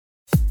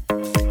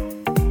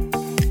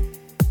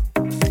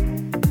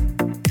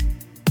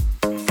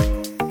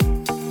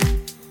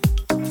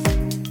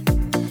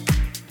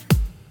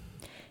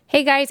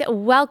Hey guys,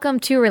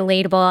 welcome to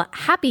Relatable.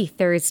 Happy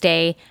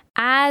Thursday.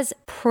 As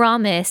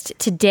promised,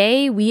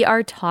 today we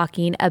are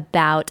talking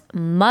about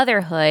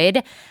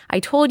motherhood. I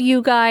told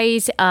you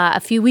guys a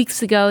few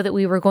weeks ago that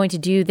we were going to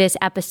do this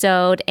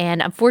episode,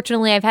 and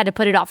unfortunately I've had to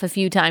put it off a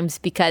few times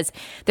because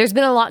there's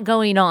been a lot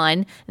going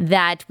on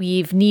that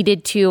we've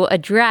needed to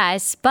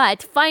address,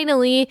 but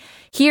finally,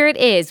 here it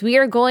is. We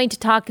are going to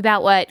talk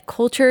about what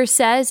culture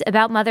says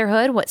about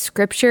motherhood, what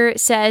scripture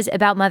says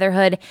about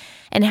motherhood,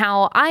 and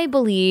how I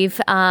believe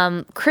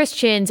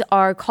Christians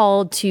are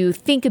called to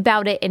think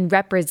about it and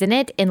represent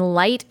it in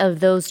light of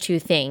those two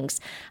things.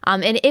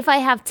 And if I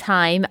have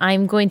time,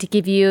 I'm going to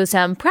give you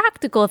some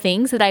practical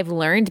things that I've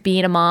learned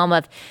being a mom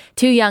of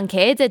two young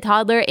kids, a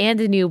toddler and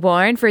a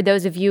newborn, for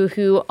those of you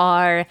who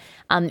are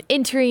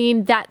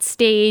entering that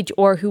stage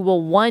or who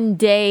will one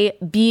day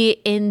be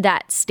in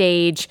that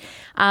stage.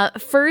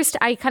 First,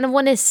 I kind of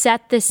want to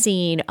set the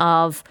scene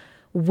of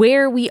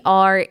where we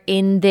are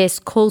in this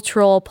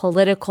cultural,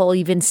 political,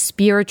 even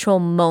spiritual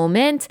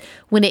moment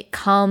when it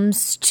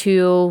comes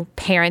to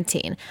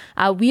parenting.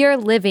 We are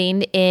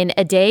living in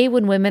a day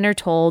when women are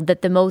told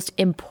that the most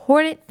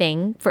important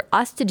thing for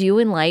us to do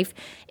in life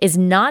is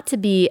not to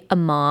be a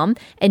mom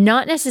and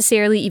not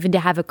necessarily even to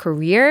have a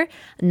career,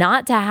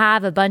 not to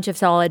have a bunch of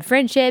solid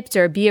friendships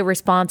or be a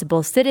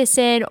responsible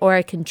citizen or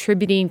a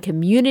contributing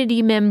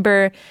community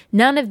member.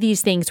 None of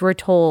these things we're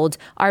told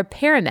are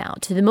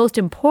paramount. The most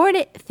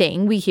important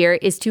thing we hear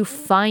is to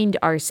find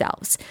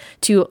ourselves,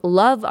 to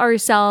love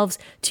ourselves,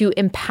 to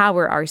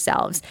empower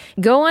ourselves.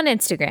 Go on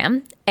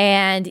Instagram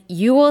and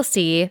you will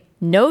see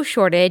no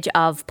shortage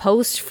of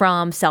posts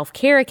from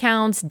self-care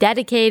accounts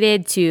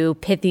dedicated to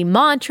pithy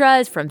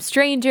mantras from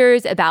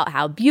strangers about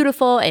how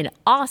beautiful and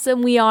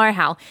awesome we are,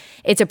 how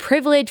it's a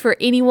privilege for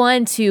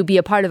anyone to be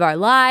a part of our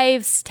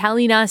lives,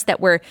 telling us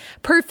that we're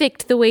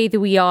perfect the way that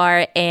we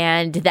are,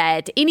 and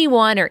that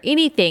anyone or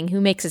anything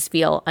who makes us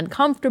feel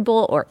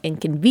uncomfortable or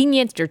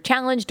inconvenienced or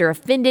challenged or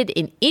offended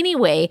in any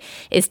way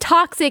is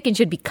toxic and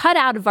should be cut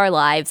out of our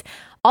lives.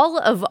 All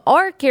of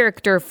our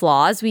character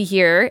flaws we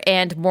hear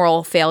and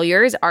moral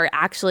failures are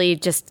actually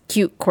just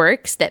cute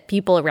quirks that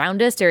people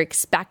around us are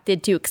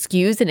expected to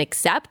excuse and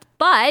accept,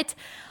 but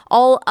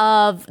all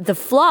of the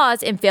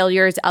flaws and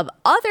failures of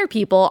other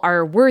people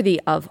are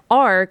worthy of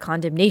our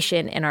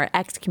condemnation and our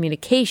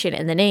excommunication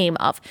in the name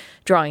of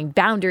drawing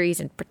boundaries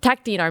and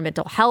protecting our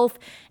mental health.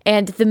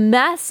 And the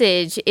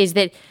message is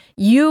that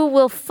you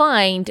will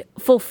find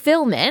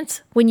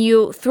fulfillment when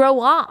you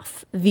throw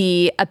off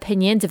the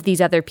opinions of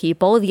these other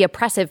people, the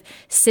oppressive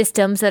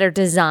systems that are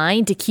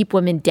designed to keep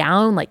women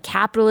down, like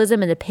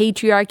capitalism and the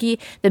patriarchy,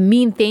 the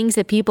mean things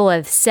that people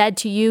have said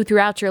to you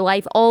throughout your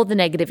life, all the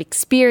negative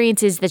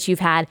experiences that you've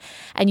had,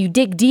 and you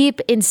dig deep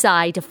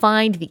inside to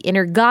find the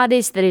inner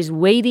goddess that is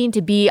waiting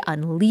to be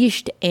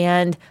unleashed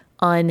and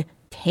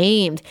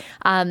untamed.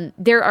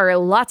 There are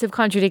lots of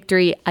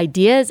contradictory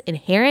ideas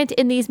inherent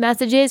in these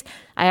messages.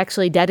 I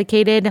actually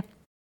dedicated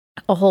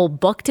a whole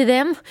book to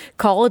them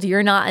called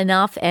You're Not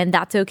Enough and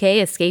That's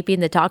Okay, Escaping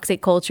the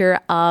Toxic Culture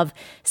of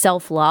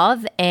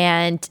Self-Love.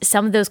 And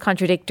some of those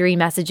contradictory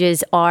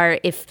messages are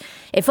if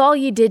all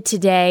you did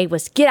today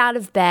was get out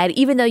of bed,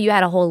 even though you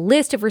had a whole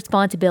list of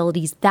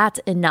responsibilities, that's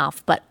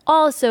enough. But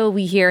also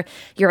we hear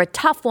you're a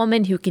tough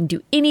woman who can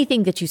do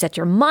anything that you set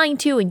your mind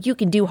to and you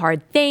can do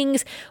hard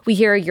things. We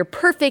hear you're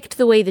perfect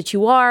the way that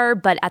you are,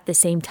 but at the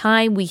same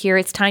time, we hear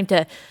it's time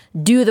to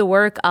do the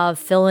work of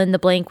fill in the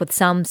blank with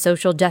some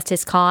social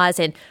justice cause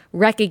and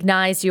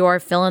recognize your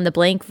fill in the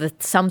blank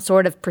with some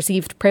sort of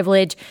perceived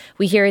privilege.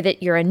 We hear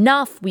that you're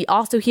enough. We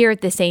also hear at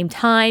the same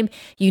time,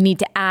 you need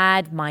to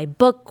add my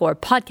book or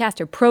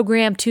podcast or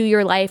program to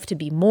your life to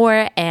be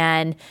more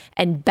and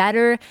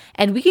better.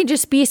 And we can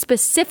just be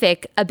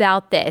specific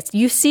about this.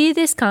 You see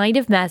this kind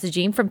of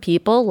messaging from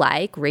people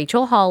like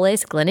Rachel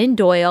Hollis, Glennon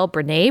Doyle,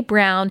 Brene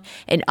Brown,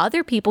 and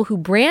other people who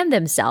brand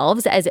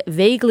themselves as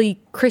vaguely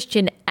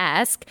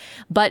Christian-esque,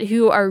 but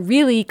who are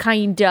really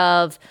kind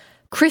of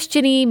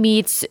Christian-y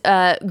meets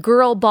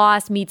girl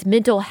boss meets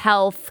mental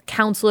health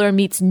counselor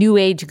meets new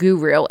age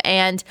guru.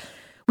 And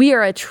we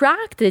are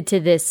attracted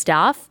to this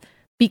stuff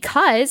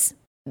because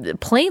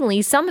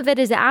plainly, some of it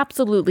is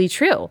absolutely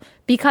true,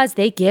 because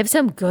they give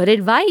some good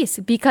advice,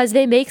 because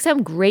they make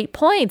some great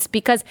points,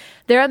 because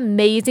they're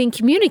amazing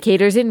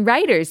communicators and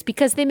writers,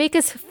 because they make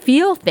us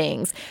feel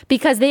things,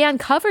 because they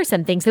uncover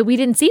some things that we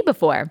didn't see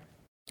before.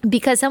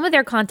 Because some of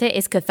their content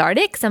is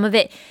cathartic, some of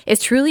it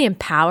is truly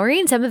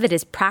empowering, some of it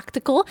is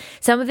practical,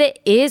 some of it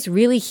is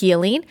really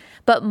healing,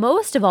 but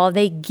most of all,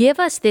 they give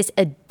us this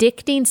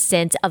addicting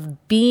sense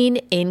of being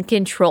in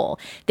control.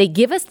 They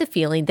give us the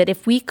feeling that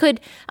if we could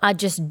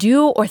just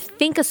do or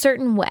think a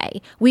certain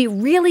way, we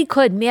really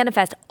could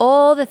manifest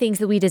all the things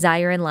that we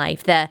desire in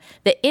life. The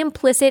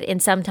implicit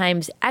and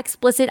sometimes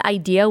explicit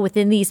idea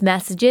within these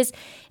messages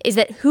is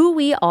that who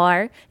we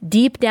are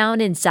deep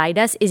down inside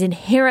us is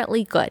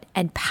inherently good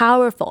and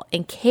powerful powerful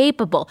and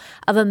capable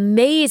of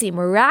amazing,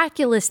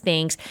 miraculous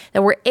things,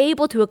 that we're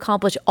able to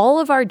accomplish all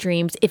of our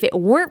dreams if it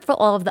weren't for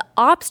all of the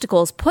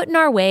obstacles put in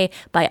our way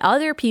by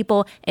other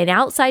people and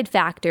outside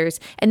factors,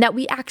 and that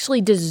we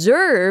actually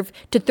deserve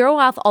to throw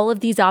off all of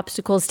these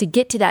obstacles to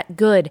get to that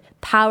good,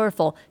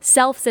 powerful,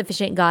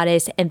 self-sufficient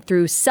goddess, and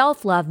through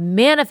self-love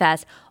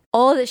manifest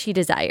all that she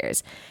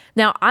desires.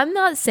 Now, I'm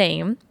not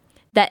saying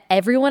that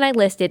everyone I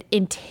listed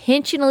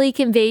intentionally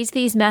conveys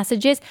these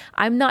messages.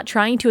 I'm not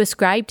trying to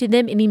ascribe to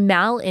them any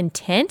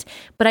malintent,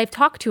 but I've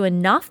talked to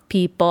enough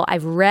people,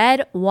 I've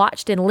read,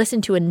 watched, and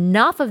listened to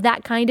enough of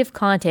that kind of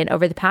content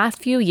over the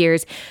past few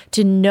years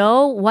to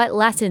know what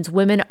lessons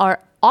women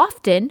are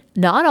often,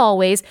 not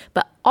always,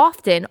 but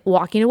often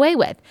walking away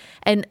with.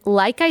 And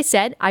like I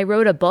said, I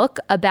wrote a book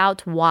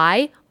about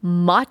why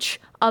much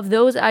of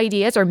those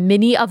ideas, or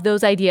many of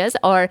those ideas,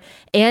 are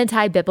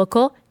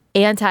anti-biblical,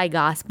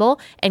 anti-gospel,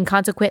 and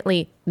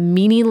consequently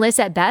meaningless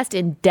at best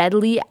and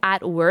deadly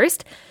at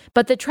worst.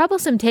 But the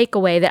troublesome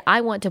takeaway that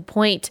I want to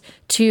point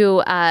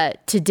to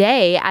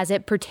today as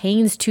it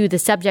pertains to the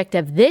subject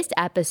of this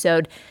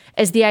episode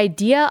is the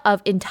idea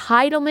of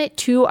entitlement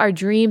to our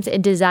dreams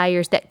and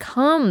desires that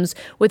comes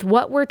with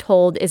what we're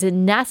told is a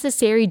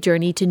necessary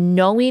journey to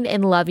knowing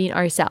and loving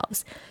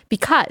ourselves.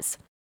 Because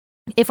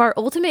if our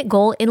ultimate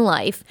goal in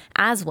life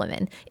as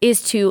women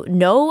is to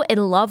know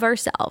and love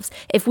ourselves,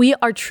 if we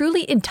are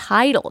truly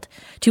entitled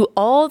to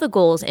all the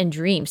goals and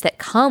dreams that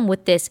come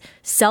with this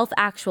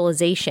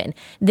self-actualization,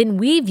 then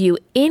we view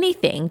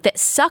anything that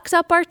sucks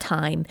up our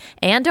time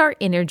and our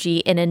energy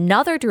in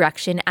another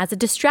direction as a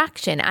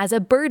distraction, as a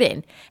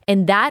burden,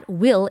 and that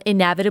will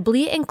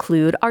inevitably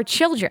include our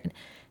children.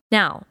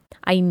 Now,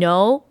 I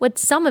know what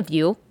some of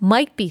you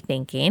might be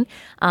thinking,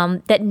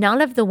 that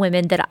none of the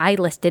women that I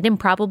listed and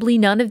probably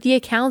none of the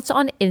accounts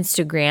on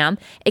Instagram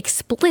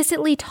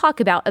explicitly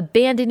talk about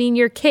abandoning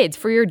your kids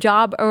for your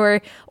job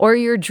or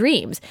your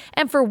dreams.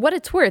 And for what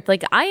it's worth,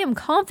 I am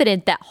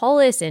confident that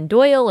Hollis and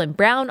Doyle and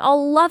Brown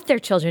all love their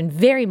children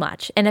very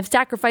much and have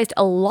sacrificed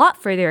a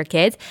lot for their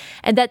kids,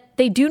 and that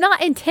they do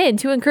not intend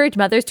to encourage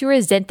mothers to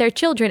resent their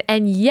children.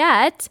 And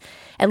yet,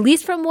 at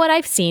least from what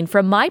I've seen,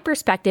 from my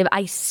perspective,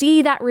 I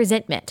see that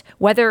resentment,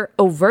 whether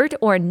overt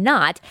or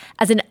not,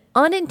 as an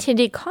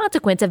unintended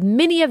consequence of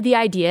many of the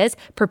ideas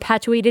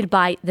perpetuated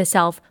by the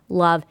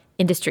self-love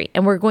industry.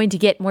 And we're going to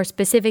get more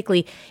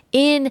specifically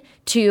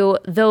into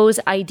those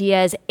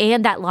ideas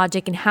and that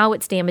logic and how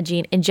it's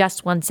damaging in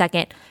just one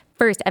second.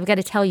 First, I've got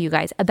to tell you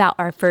guys about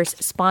our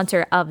first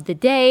sponsor of the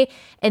day,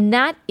 and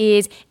that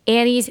is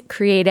Annie's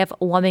Creative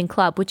Woman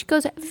Club, which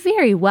goes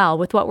very well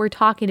with what we're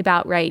talking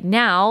about right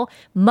now,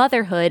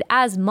 motherhood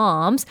as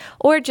moms,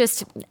 or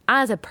just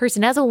as a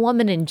person, as a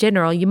woman in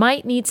general. You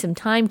might need some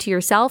time to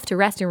yourself to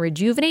rest and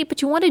rejuvenate,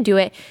 but you want to do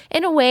it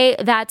in a way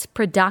that's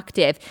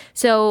productive.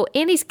 So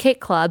Annie's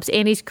Kit Clubs,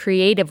 Annie's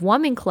Creative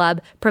Woman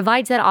Club,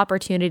 provides that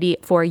opportunity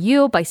for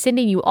you by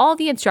sending you all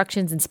the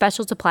instructions and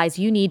special supplies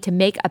you need to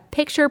make a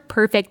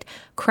picture-perfect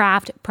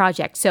craft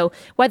project. So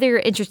whether you're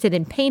interested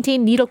in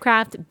painting,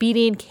 needlecraft,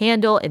 beading,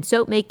 candle, and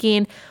soap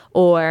making,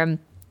 or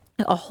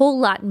a whole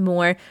lot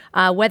more,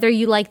 whether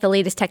you like the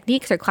latest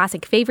techniques or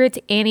classic favorites,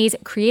 Annie's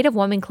Creative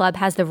Woman Club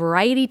has the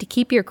variety to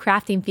keep your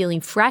crafting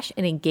feeling fresh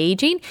and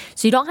engaging.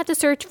 So you don't have to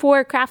search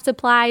for craft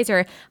supplies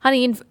or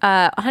hunting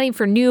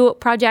for new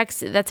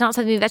projects. That's not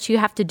something that you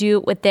have to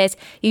do with this.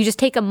 You just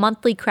take a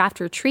monthly craft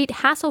retreat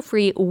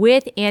hassle-free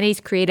with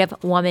Annie's Creative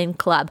Woman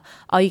Club.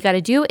 All you got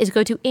to do is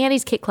go to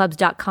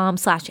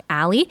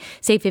annieskitclubs.com/Allie.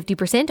 Save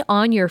 50%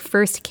 on your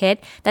first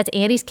kit. That's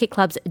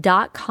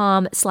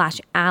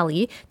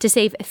annieskitclubs.com/Allie to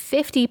save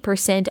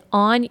 50%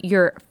 on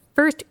your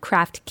first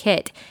craft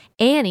kit.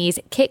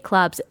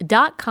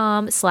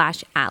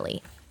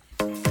 annieskitclubs.com/Allie.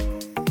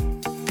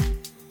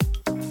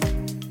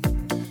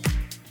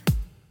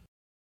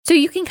 So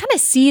you can kind of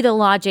see the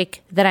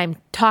logic that I'm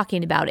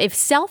talking about. If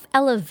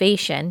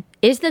self-elevation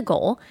is the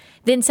goal,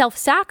 then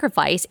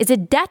self-sacrifice is a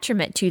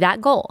detriment to that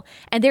goal.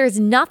 And there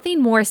is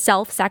nothing more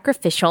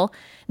self-sacrificial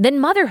than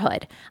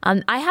motherhood.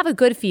 I have a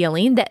good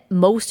feeling that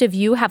most of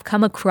you have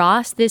come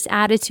across this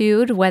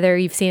attitude, whether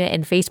you've seen it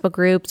in Facebook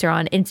groups or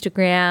on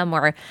Instagram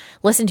or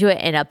listened to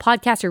it in a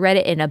podcast or read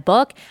it in a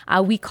book.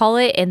 We call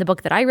it, in the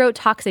book that I wrote,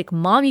 toxic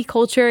mommy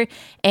culture.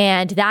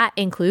 And that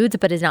includes,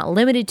 but is not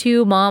limited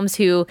to, moms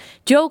who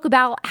joke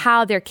about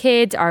how their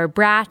kids are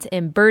brats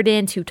and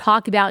burdens, who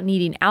talk about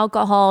needing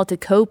alcohol to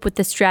cope with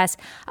the stress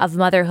of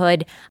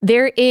motherhood.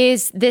 There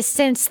is this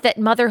sense that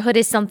motherhood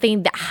is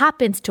something that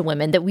happens to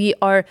women, that we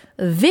are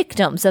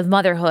victims of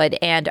motherhood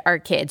and our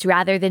kids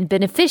rather than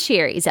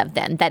beneficiaries of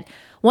them, that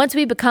once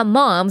we become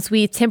moms,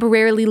 we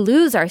temporarily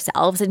lose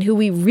ourselves and who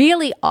we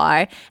really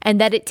are,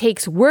 and that it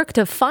takes work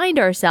to find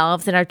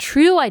ourselves and our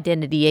true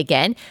identity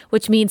again,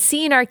 which means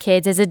seeing our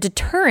kids as a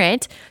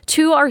deterrent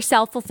to our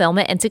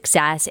self-fulfillment and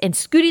success and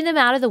scooting them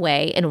out of the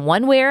way in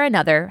one way or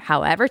another,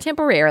 however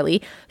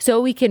temporarily, so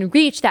we can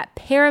reach that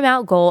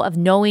paramount goal of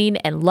knowing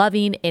and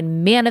loving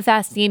and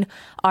manifesting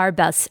our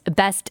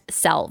best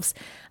selves.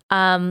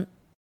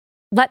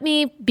 Let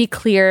me be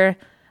clear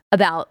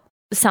about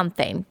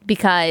something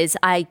because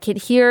I could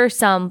hear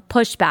some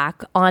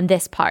pushback on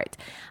this part.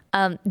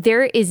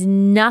 There is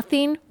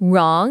nothing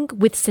wrong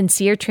with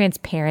sincere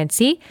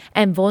transparency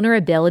and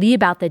vulnerability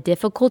about the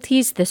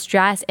difficulties, the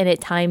stress, and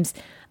at times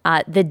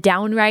the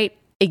downright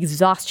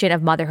exhaustion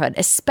of motherhood,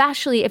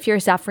 especially if you're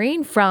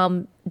suffering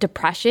from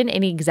depression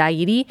and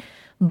anxiety.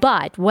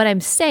 But what I'm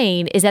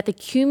saying is that the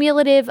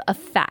cumulative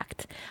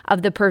effect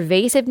of the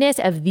pervasiveness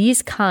of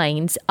these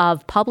kinds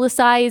of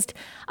publicized,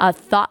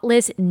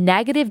 thoughtless,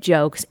 negative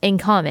jokes and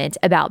comments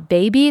about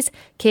babies,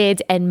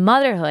 kids, and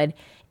motherhood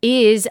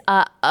is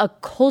a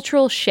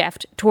cultural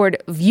shift toward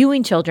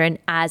viewing children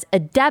as a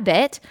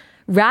debit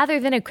rather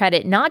than a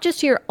credit, not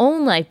just to your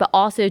own life, but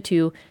also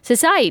to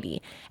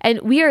society.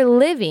 And we are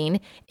living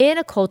in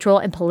a cultural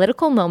and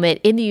political moment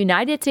in the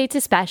United States,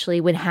 especially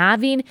when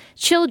having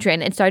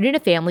children and starting a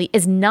family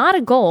is not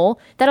a goal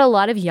that a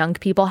lot of young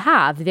people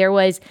have. There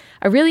was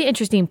a really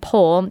interesting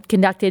poll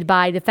conducted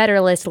by The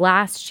Federalist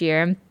last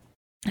year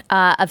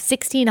of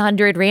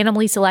 1,600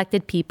 randomly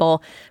selected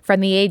people from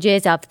the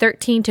ages of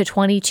 13 to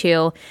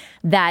 22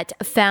 that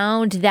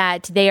found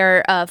that they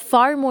are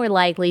far more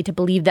likely to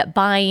believe that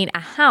buying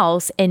a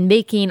house and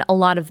making a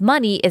lot of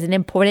money is an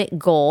important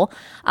goal,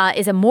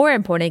 is a more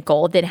important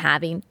goal than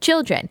having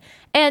children.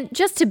 And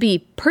just to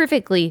be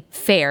perfectly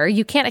fair,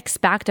 you can't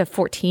expect a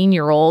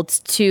 14-year-old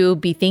to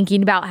be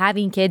thinking about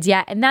having kids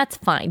yet, and that's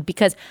fine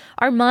because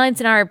our minds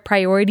and our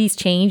priorities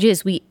change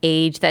as we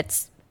age.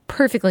 That's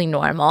perfectly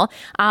normal.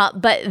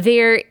 But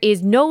there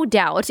is no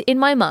doubt in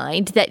my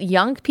mind that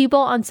young people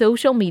on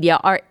social media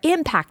are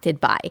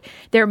impacted by,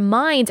 their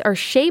minds are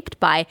shaped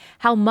by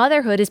how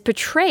motherhood is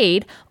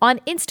portrayed on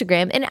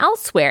Instagram and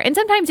elsewhere. And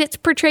sometimes it's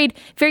portrayed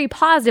very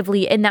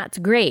positively, and that's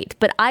great.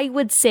 But I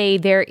would say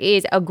there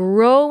is a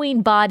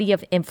growing body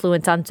of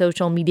influence on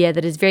social media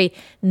that is very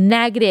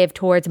negative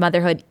towards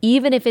motherhood,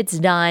 even if it's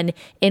done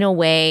in a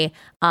way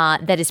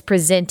that is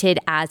presented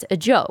as a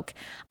joke.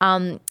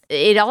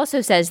 It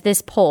also says,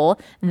 this poll,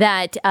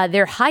 that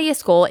their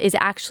highest goal is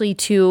actually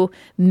to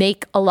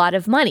make a lot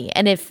of money.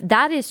 And if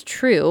that is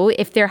true,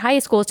 if their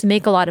highest goal is to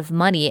make a lot of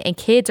money and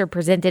kids are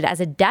presented as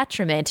a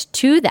detriment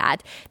to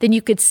that, then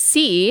you could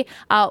see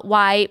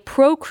why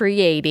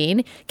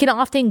procreating can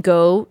often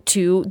go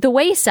to the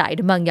wayside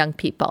among young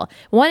people.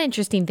 One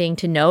interesting thing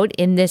to note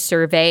in this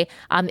survey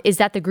is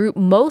that the group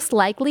most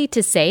likely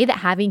to say that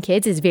having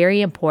kids is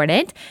very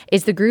important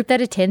is the group that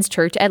attends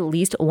church at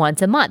least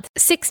once a month.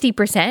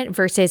 60%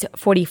 versus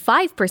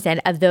 45%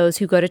 of those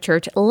who go to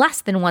church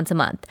less than once a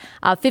month.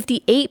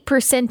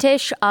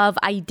 58%-ish of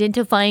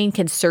identifying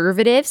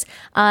conservatives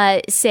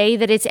say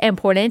that it's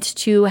important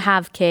to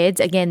have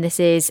kids. Again, this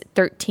is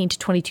 13 to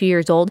 22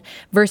 years old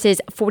versus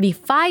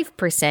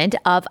 45%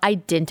 of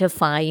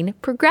identifying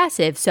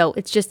progressive. So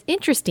it's just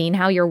interesting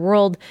how your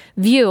world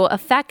view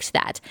affects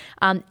that.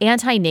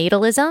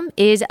 Antinatalism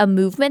is a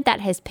movement that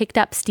has picked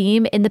up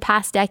steam in the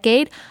past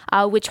decade,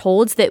 which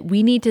holds that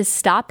we need to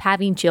stop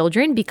having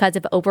children because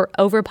of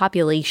overpopulation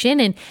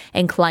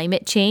and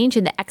climate change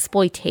and the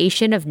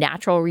exploitation of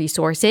natural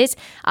resources.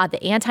 The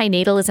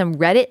antinatalism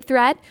Reddit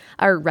thread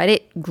or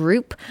Reddit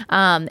group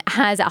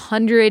has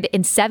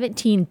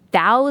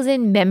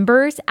 117,000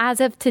 members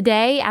as of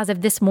today, as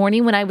of this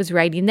morning when I was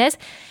writing this.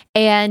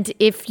 And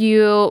if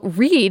you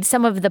read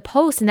some of the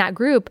posts in that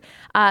group,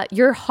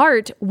 your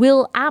heart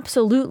will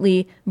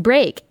absolutely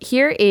break.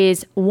 Here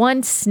is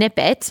one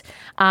snippet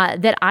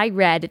that I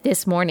read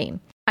this morning.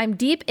 I'm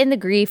deep in the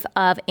grief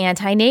of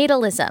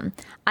antinatalism.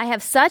 I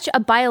have such a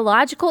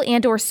biological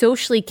and or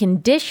socially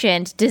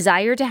conditioned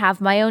desire to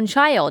have my own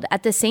child.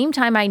 At the same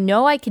time, I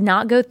know I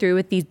cannot go through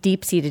with these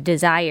deep-seated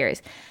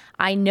desires.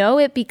 I know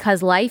it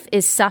because life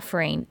is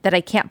suffering that I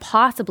can't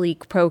possibly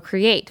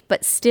procreate,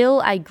 but still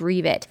I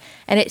grieve it.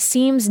 And it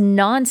seems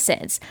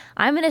nonsense.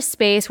 I'm in a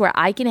space where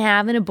I can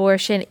have an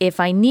abortion if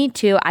I need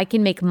to. I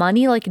can make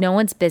money like no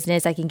one's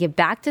business. I can give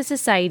back to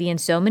society in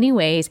so many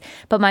ways,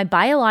 but my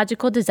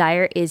biological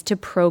desire is to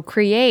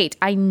procreate.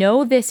 I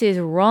know this is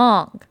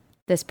wrong.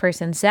 This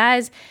person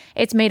says,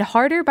 it's made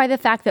harder by the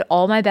fact that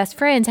all my best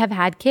friends have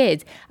had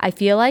kids. I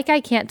feel like I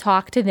can't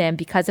talk to them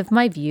because of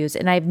my views,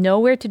 and I have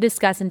nowhere to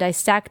discuss and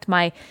dissect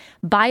my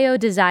bio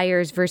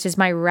desires versus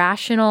my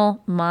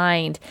rational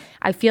mind.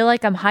 I feel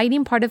like I'm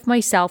hiding part of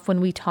myself when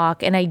we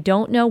talk, and I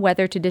don't know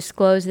whether to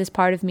disclose this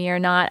part of me or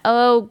not.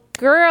 Oh,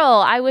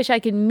 girl, I wish I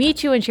could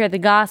meet you and share the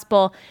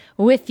gospel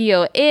with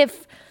you.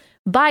 If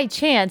by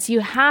chance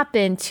you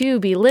happen to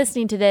be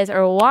listening to this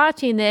or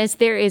watching this,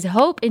 there is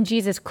hope in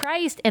Jesus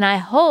Christ, and I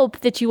hope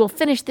that you will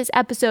finish this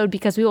episode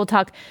because we will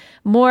talk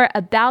more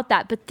about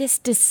that. But this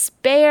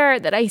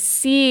despair that I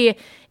see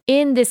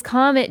in this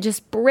comment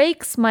just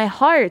breaks my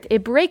heart.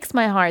 It breaks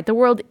my heart. The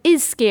world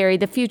is scary.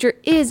 The future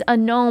is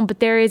unknown,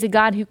 but there is a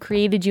God who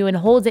created you and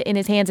holds it in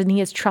his hands, and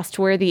he is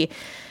trustworthy.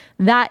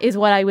 That is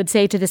what I would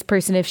say to this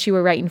person if she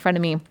were right in front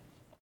of me.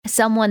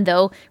 Someone,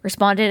 though,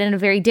 responded in a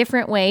very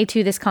different way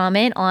to this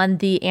comment on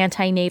the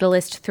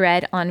antinatalist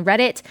thread on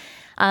Reddit.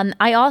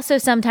 I also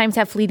sometimes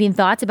have fleeting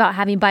thoughts about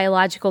having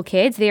biological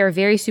kids. They are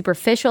very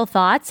superficial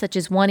thoughts, such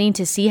as wanting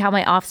to see how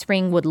my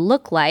offspring would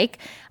look like,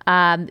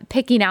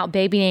 picking out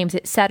baby names,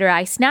 etc.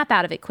 I snap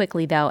out of it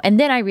quickly, though, and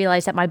then I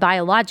realize that my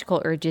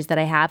biological urges that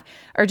I have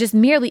are just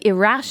merely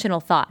irrational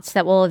thoughts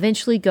that will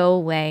eventually go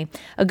away.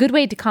 A good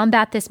way to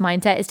combat this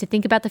mindset is to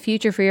think about the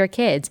future for your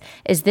kids.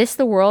 Is this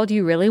the world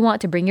you really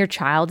want to bring your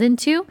child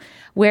into,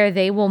 where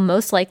they will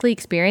most likely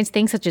experience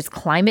things such as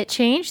climate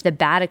change, the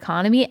bad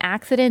economy,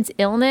 accidents,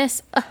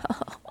 illness?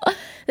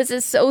 This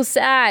is so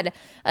sad.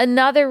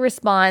 Another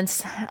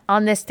response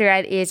on this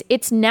thread is,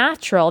 it's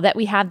natural that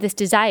we have this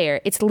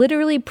desire. It's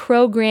literally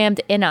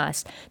programmed in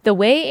us. The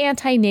way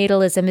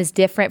antinatalism is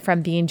different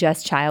from being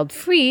just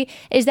child-free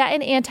is that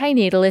an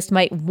antinatalist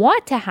might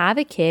want to have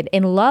a kid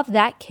and love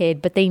that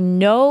kid, but they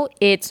know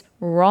it's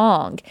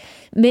wrong.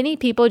 Many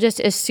people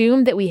just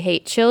assume that we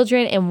hate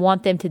children and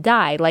want them to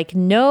die. Like,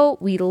 no,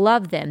 we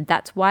love them.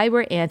 That's why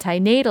we're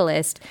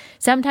antinatalist.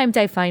 Sometimes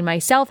I find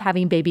myself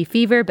having baby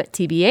fever, but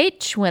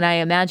TBH, when I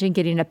imagine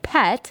getting a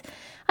pet,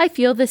 I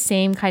feel the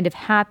same kind of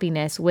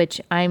happiness,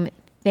 which I'm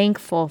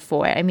thankful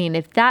for. I mean,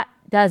 if that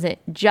doesn't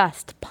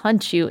just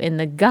punch you in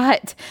the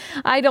gut,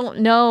 I don't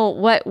know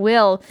what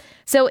will.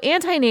 So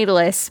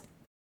antinatalists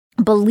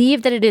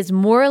believe that it is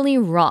morally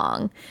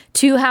wrong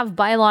to have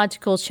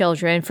biological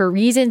children for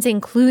reasons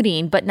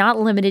including, but not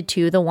limited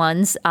to, the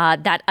ones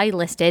that I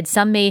listed.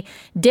 Some may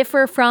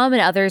differ from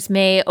and others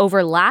may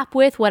overlap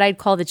with what I'd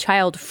call the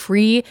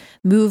child-free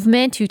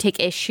movement, who take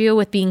issue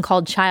with being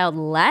called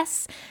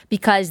childless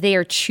because they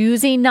are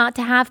choosing not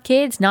to have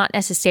kids, not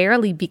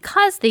necessarily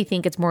because they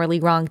think it's morally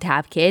wrong to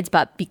have kids,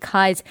 but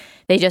because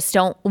they just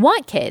don't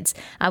want kids.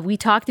 We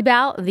talked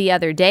about the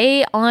other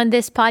day on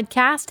this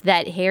podcast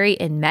that Harry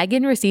and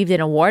Meghan received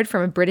an award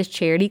from a British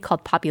charity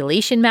called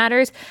Population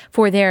Matters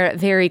for their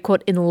very,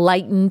 quote,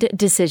 enlightened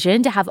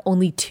decision to have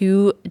only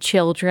 2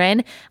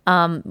 children.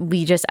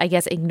 We just, I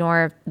guess,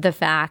 ignore the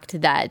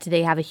fact that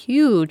they have a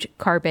huge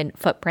carbon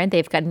footprint.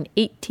 They've got an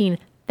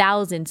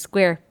 18,000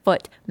 square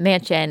foot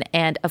mansion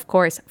and, of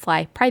course,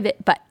 fly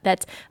private, but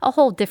that's a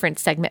whole different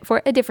segment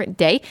for a different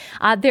day.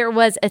 There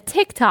was a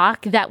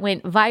TikTok that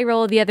went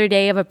viral the other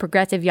day of a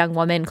progressive young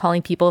woman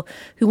calling people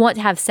who want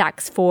to have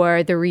sex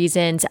for the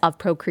reasons of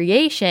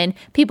procreation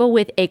people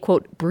with a,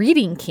 quote,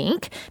 breeding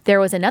kink. There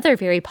was another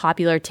very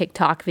popular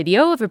TikTok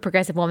video of a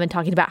progressive woman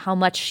talking about how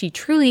much she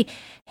truly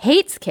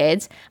hates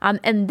kids.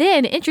 And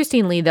then,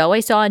 interestingly, though, I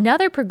saw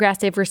another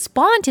progressive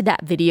respond to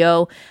that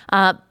video,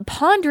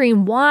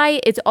 pondering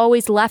why it's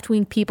always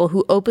left-wing people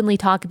who openly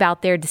talk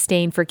about their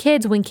disdain for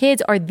kids when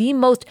kids are the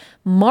most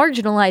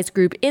marginalized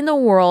group in the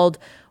world,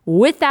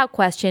 without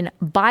question,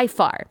 by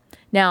far.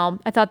 Now,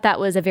 I thought that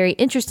was a very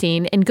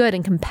interesting and good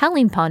and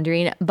compelling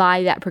pondering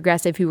by that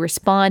progressive who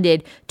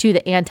responded to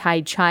the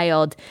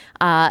anti-child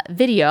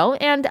video.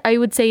 And I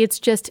would say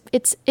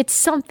it's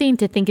something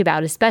to think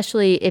about,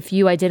 especially if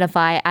you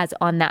identify as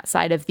on that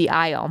side of the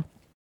aisle.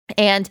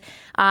 And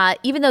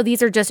even though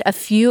these are just a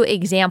few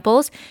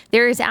examples,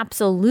 there is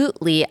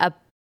absolutely a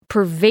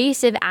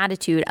pervasive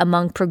attitude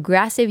among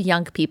progressive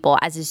young people,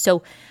 as is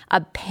so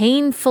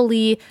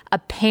painfully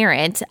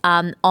apparent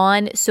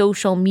on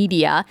social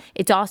media.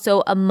 It's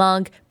also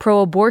among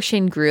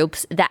pro-abortion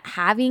groups that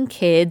having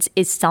kids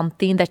is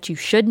something that you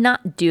should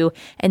not do,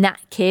 and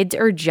that kids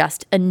are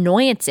just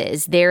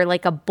annoyances. They're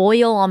like a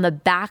boil on the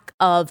back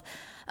of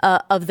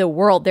the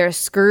world. They're a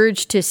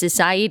scourge to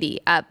society.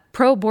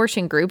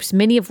 Pro-abortion groups,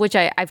 many of which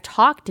I've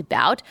talked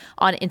about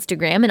on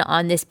Instagram and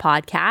on this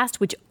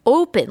podcast, which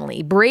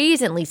openly,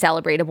 brazenly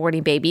celebrate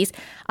aborting babies,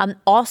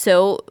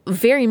 also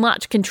very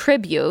much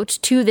contribute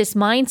to this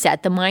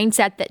mindset, the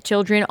mindset that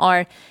children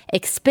are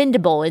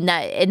expendable and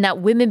that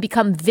women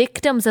become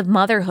victims of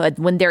motherhood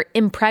when they're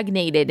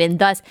impregnated and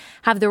thus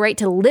have the right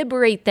to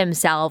liberate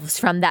themselves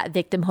from that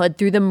victimhood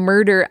through the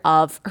murder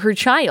of her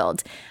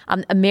child.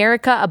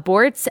 America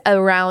aborts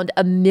around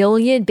 1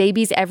 million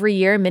babies every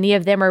year. Many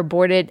of them are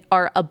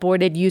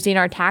aborted using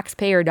our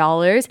taxpayer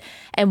dollars.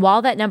 And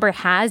while that number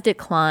has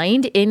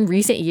declined in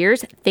recent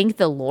years, thank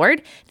the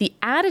Lord, the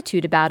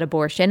attitude about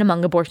abortion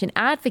among abortion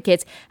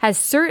advocates has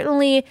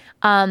certainly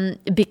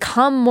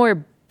become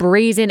more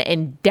brazen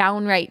and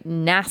downright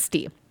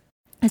nasty.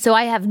 So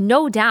I have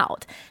no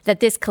doubt that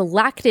this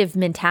collective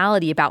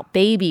mentality about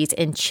babies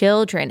and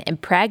children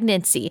and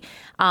pregnancy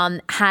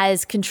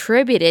has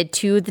contributed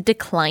to the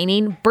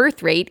declining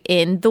birth rate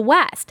in the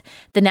West.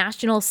 The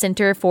National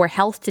Center for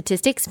Health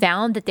Statistics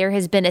found that there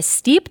has been a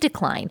steep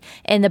decline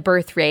in the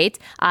birth rate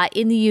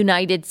in the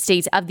United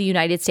States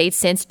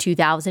since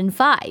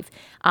 2005.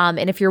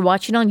 And if you're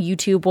watching on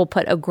YouTube, we'll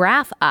put a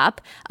graph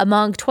up.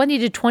 Among 20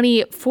 to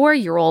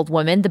 24-year-old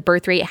women, the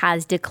birth rate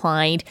has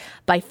declined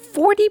by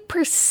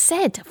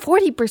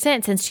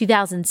 40% since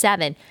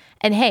 2007.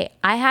 And hey,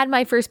 I had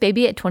my first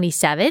baby at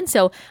 27,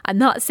 so I'm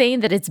not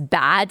saying that it's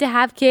bad to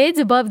have kids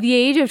above the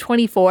age of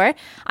 24.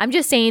 I'm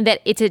just saying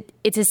that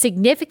it's a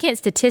significant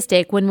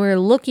statistic when we're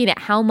looking at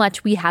how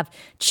much we have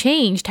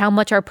changed, how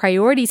much our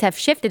priorities have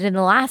shifted in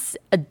the last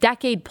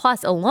decade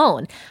plus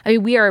alone. I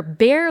mean, we are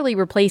barely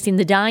replacing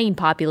the dying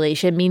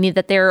population, meaning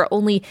that there are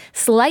only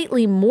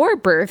slightly more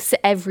births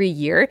every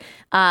year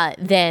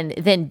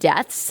than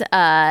deaths.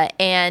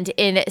 And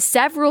in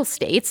several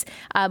states,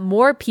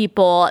 more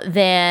people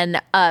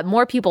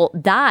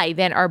die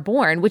than are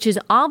born, which is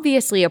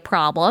obviously a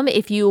problem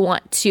if you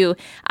want to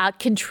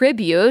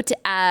contribute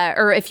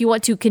or if you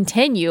want to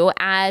continue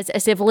as a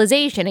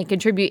civilization and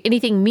contribute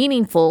anything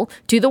meaningful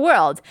to the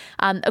world.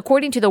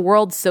 According to the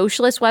World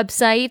Socialist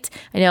website,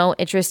 I know,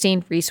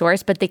 interesting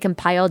resource, but they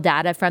compiled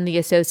data from the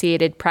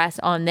Associated Press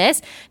on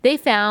this. They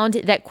found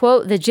that,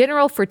 quote, the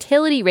general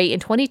fertility rate in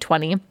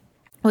 2020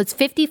 was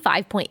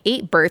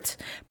 55.8 births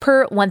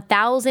per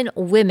 1,000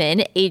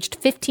 women aged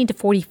 15 to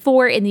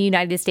 44 in the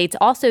United States,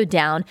 also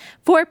down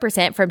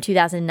 4% from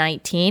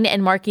 2019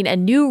 and marking a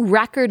new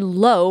record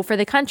low for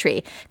the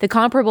country. The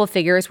comparable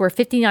figures were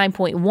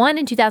 59.1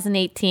 in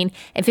 2018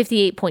 and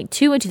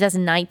 58.2 in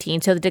 2019,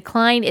 so the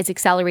decline is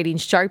accelerating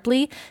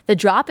sharply. The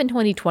drop in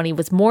 2020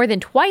 was more than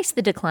twice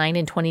the decline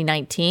in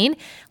 2019.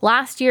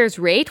 Last year's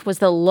rate was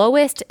the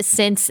lowest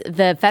since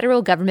the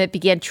federal government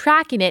began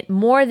tracking it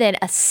more than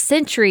a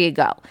century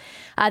ago.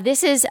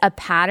 This is a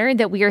pattern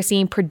that we are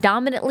seeing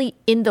predominantly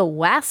in the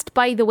West.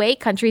 By the way,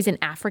 countries in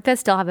Africa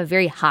still have a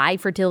very high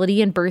fertility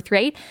and birth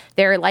rate.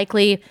 There are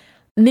likely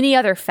many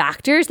other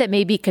factors that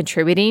may be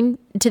contributing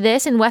to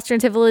this in Western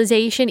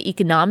civilization,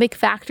 economic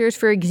factors,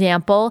 for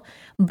example.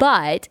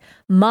 But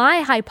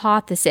my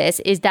hypothesis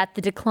is that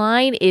the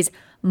decline is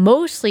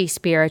mostly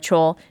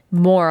spiritual,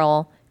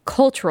 moral,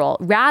 cultural,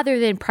 rather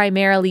than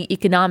primarily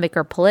economic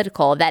or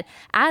political, that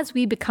as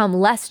we become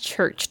less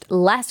churched,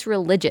 less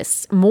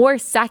religious, more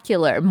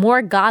secular,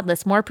 more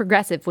godless, more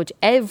progressive, which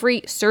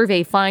every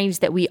survey finds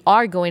that we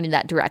are going in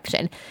that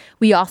direction,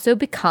 we also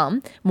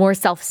become more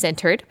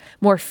self-centered,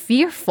 more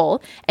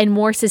fearful, and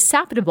more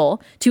susceptible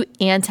to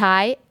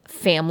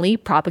anti-family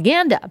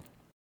propaganda.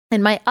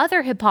 And my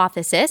other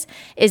hypothesis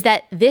is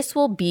that this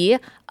will be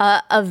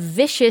a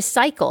vicious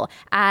cycle.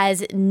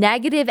 As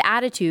negative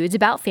attitudes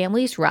about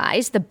families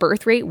rise, the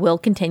birth rate will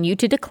continue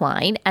to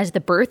decline. As the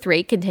birth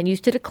rate continues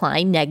to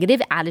decline,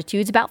 negative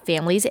attitudes about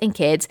families and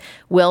kids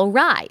will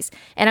rise.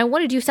 And I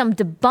want to do some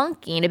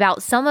debunking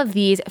about some of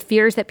these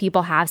fears that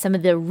people have, some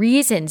of the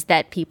reasons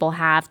that people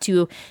have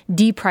to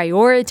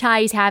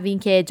deprioritize having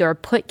kids or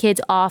put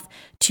kids off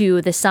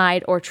to the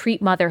side or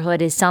treat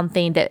motherhood as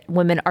something that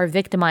women are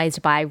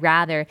victimized by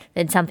rather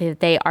than something that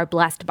they are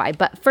blessed by.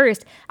 But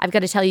first, I've got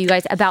to tell you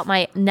guys about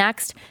my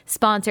next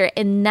sponsor,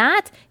 and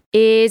that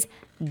is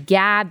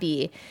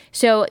Gabi.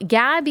 So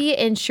Gabi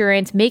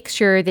Insurance makes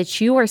sure that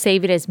you are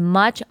saving as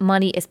much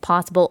money as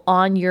possible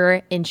on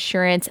your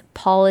insurance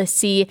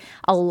policy.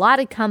 A lot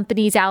of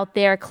companies out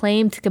there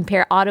claim to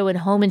compare auto and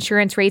home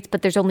insurance rates,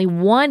 but there's only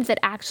one that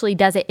actually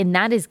does it, and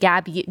that is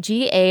Gabi,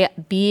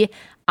 Gabi.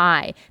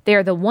 They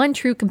are the one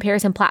true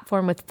comparison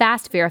platform with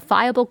fast,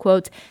 verifiable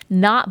quotes,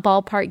 not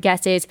ballpark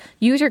guesses.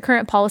 Use your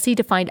current policy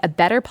to find a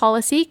better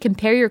policy.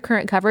 Compare your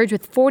current coverage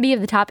with 40 of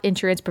the top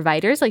insurance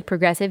providers like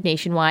Progressive,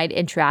 Nationwide,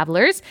 and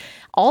Travelers,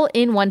 all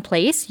in one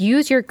place.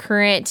 Use your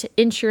current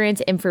insurance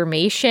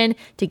information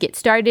to get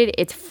started.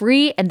 It's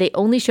free, and they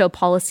only show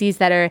policies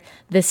that are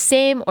the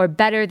same or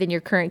better than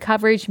your current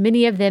coverage,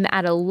 many of them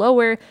at a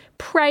lower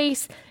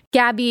price.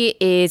 Gabi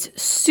is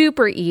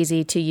super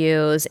easy to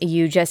use.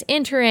 You just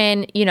enter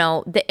in,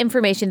 the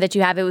information that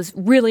you have. It was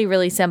really,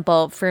 really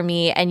simple for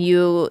me, and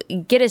you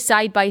get a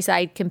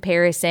side-by-side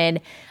comparison.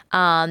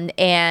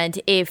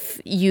 And if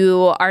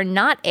you are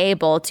not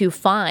able to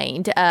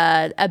find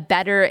a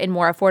better and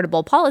more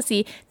affordable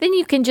policy, then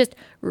you can just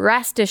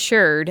rest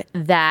assured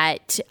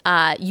that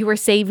you are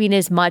saving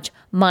as much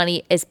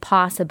money as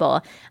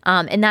possible.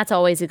 And that's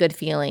always a good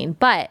feeling.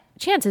 But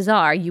chances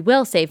are you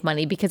will save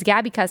money because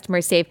Gabi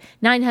customers save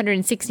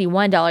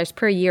 $961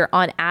 per year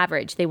on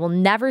average. They will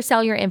never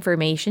sell your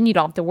information. You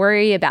don't have to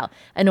worry about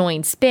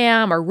annoying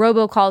spam or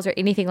robocalls or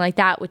anything like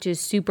that, which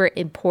is super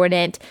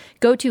important.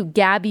 Go to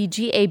Gabi,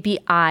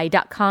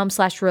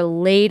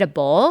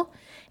 Gabi.com/relatable.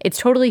 It's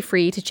totally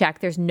free to check.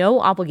 There's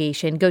no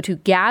obligation. Go to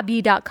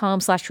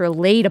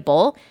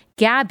Gabi.com/relatable,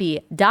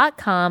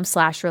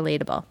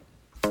 Gabi.com/relatable.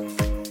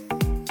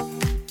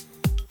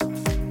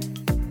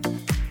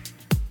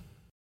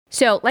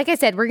 So, like I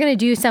said, we're going to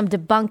do some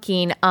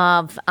debunking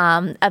of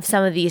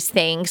some of these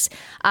things.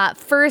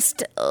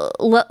 First,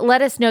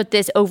 let us note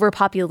this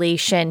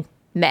overpopulation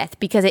myth,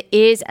 because it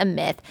is a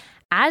myth.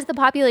 As the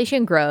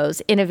population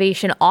grows,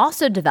 innovation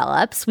also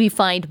develops. We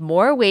find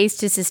more ways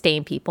to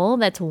sustain people.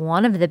 That's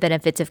one of the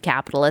benefits of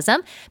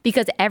capitalism,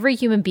 because every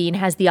human being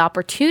has the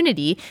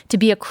opportunity to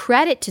be a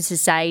credit to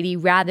society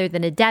rather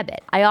than a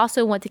debit. I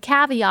also want to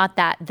caveat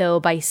that, though,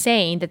 by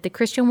saying that the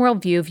Christian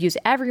worldview views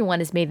everyone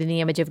as made in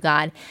the image of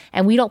God,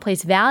 and we don't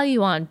place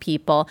value on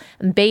people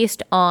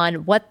based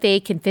on what they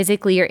can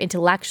physically or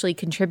intellectually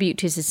contribute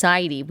to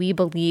society. We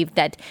believe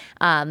that,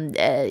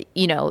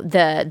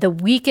 the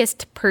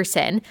weakest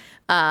person,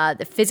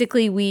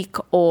 physically weak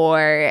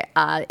or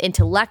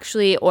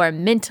intellectually or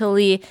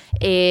mentally,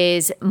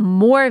 is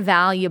more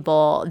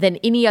valuable than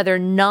any other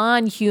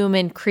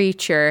non-human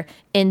creature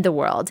in the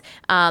world.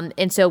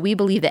 And so we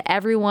believe that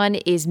everyone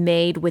is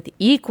made with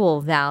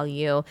equal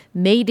value,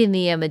 made in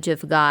the image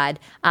of God.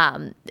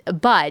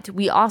 But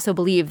we also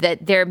believe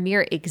that their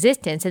mere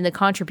existence and the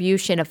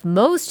contribution of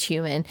most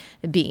human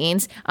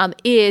beings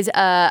is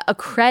a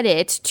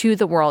credit to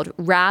the world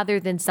rather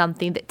than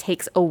something that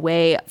takes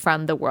away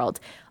from the world.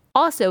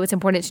 Also, it's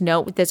important to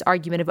note with this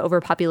argument of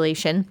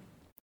overpopulation,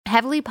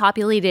 heavily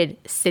populated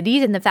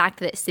cities and the fact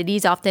that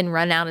cities often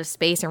run out of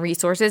space and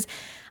resources,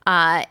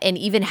 and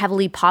even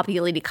heavily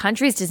populated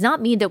countries, does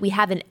not mean that we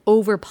have an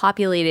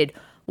overpopulated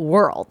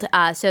world.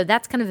 So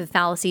that's kind of a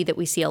fallacy that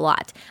we see a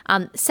lot.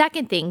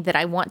 Second thing that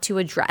I want to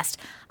address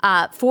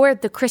for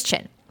the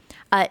Christian,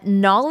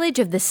 knowledge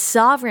of the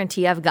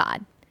sovereignty of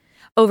God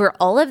over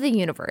all of the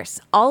universe,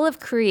 all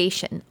of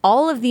creation,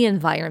 all of the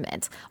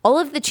environment, all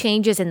of the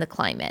changes in the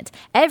climate,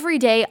 every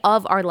day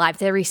of our lives,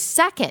 every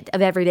second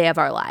of every day of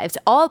our lives,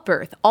 all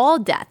birth, all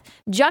death,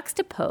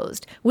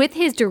 juxtaposed with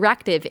his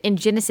directive in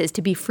Genesis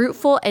to be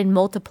fruitful and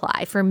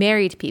multiply for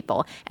married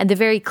people, and the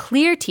very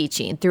clear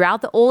teaching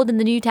throughout the Old and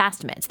the New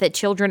Testaments that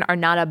children are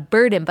not a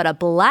burden but a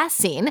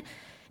blessing.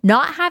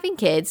 Not having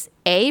kids,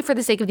 A, for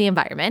the sake of the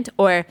environment,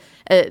 or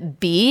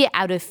B,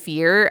 out of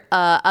fear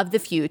of the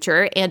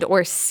future, and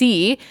or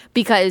C,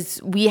 because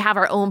we have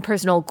our own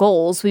personal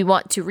goals we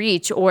want to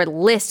reach or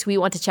list we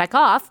want to check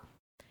off,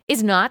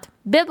 is not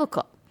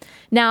biblical.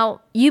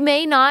 Now, you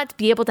may not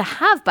be able to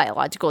have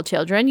biological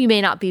children, you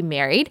may not be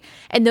married,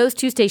 and those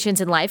two stations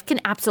in life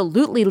can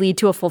absolutely lead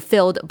to a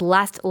fulfilled,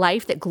 blessed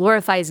life that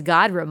glorifies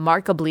God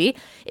remarkably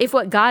if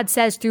what God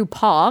says through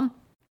Paul,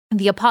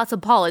 the Apostle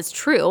Paul, is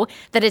true,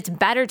 that it's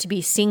better to be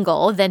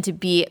single than to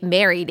be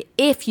married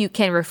if you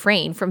can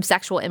refrain from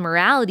sexual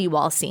immorality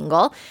while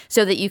single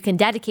so that you can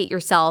dedicate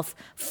yourself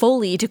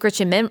fully to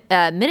Christian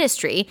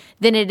ministry,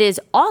 then it is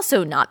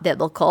also not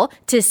biblical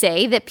to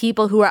say that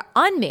people who are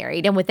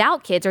unmarried and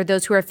without kids, or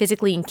those who are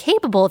physically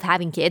incapable of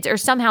having kids, are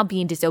somehow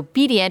being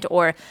disobedient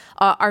or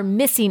are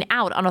missing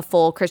out on a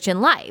full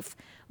Christian life.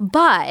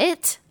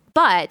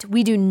 But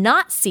we do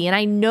not see, and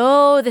I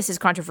know this is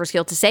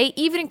controversial to say,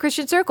 even in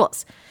Christian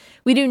circles,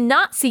 we do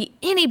not see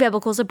any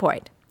biblical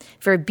support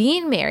for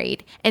being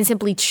married and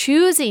simply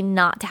choosing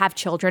not to have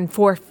children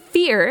for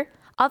fear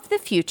of the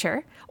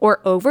future or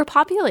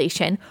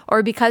overpopulation,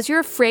 or because you're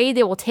afraid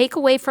they will take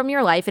away from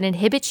your life and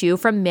inhibit you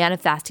from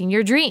manifesting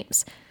your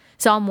dreams.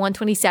 Psalm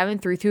 127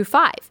 through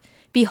 5.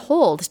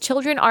 Behold,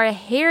 children are a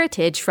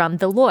heritage from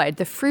the Lord,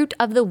 the fruit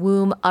of the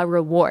womb a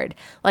reward.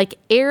 Like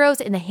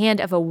arrows in the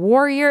hand of a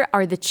warrior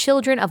are the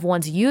children of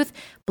one's youth.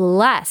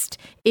 Blessed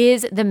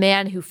is the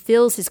man who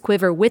fills his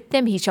quiver with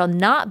them. He shall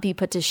not be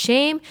put to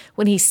shame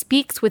when he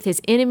speaks with his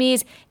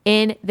enemies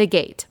in the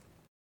gate.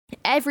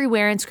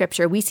 Everywhere in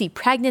Scripture, we see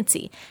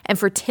pregnancy and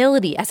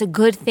fertility as a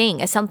good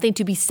thing, as something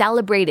to be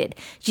celebrated.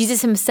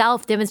 Jesus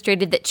himself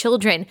demonstrated that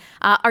children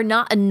are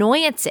not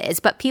annoyances,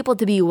 but people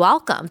to be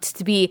welcomed,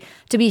 to be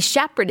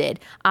shepherded,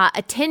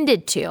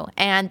 attended to,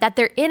 and that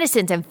their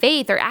innocence and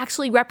faith are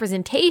actually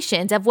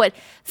representations of what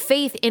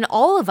faith in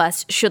all of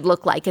us should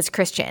look like as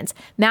Christians.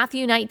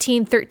 Matthew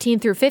 19:13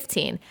 through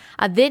 15.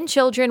 Then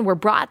children were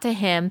brought to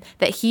him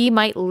that he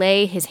might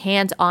lay his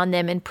hands on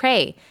them and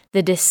pray.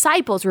 The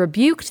disciples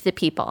rebuked the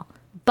people,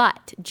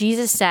 but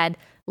Jesus said,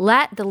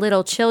 "Let the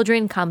little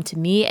children come to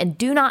me and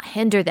do not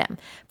hinder them,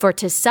 for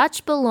to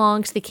such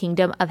belongs the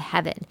kingdom of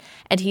heaven."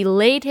 And he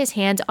laid his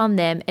hands on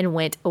them and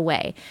went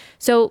away.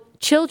 So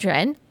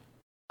children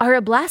are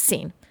a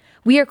blessing.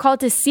 We are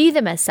called to see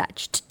them as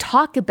such, to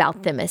talk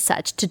about them as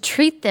such, to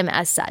treat them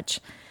as such.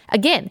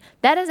 Again,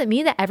 that doesn't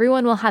mean that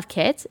everyone will have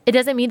kids. It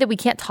doesn't mean that we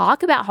can't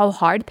talk about how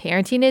hard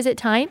parenting is at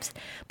times,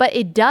 but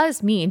it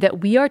does mean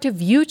that we are to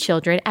view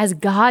children as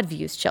God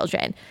views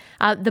children.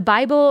 The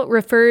Bible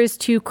refers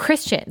to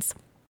Christians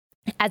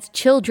as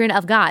children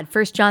of God,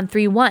 1 John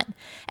 3:1,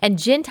 and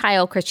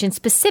Gentile Christians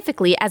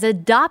specifically as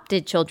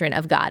adopted children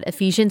of God,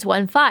 Ephesians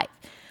 1:5.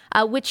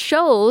 Which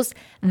shows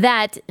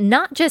that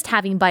not just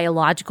having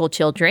biological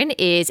children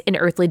is an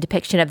earthly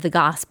depiction of the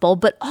gospel,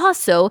 but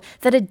also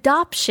that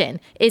adoption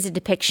is a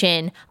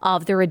depiction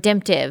of the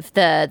redemptive,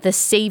 the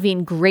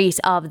saving grace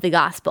of the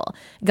gospel.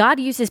 God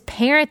uses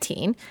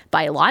parenting,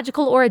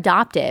 biological or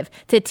adoptive,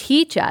 to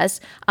teach us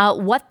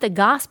what the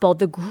gospel,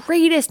 the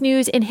greatest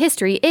news in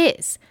history,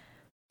 is.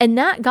 And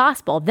that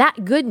gospel,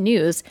 that good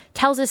news,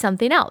 tells us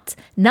something else,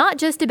 not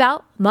just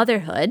about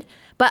motherhood,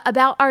 but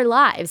about our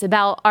lives,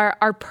 about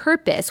our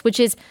purpose, which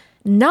is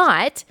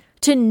not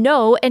to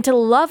know and to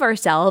love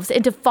ourselves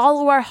and to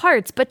follow our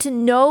hearts, but to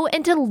know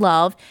and to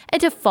love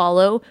and to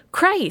follow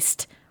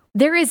Christ.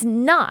 There is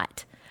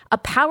not a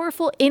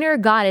powerful inner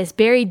goddess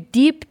buried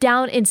deep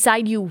down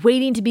inside you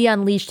waiting to be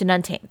unleashed and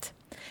untamed.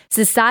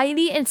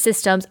 Society and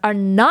systems are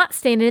not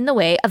standing in the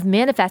way of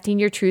manifesting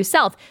your true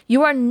self.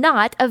 You are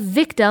not a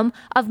victim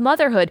of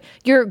motherhood.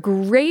 Your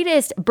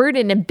greatest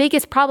burden and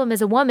biggest problem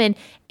as a woman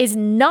is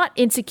not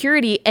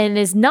insecurity and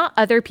is not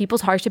other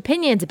people's harsh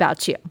opinions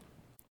about you.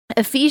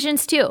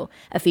 Ephesians 2,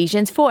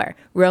 Ephesians 4,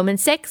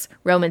 Romans 6,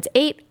 Romans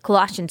 8,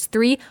 Colossians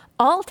 3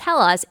 all tell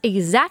us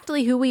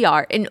exactly who we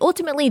are. And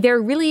ultimately, there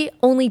are really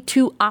only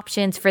two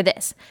options for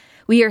this.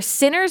 We are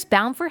sinners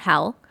bound for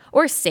hell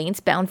or saints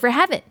bound for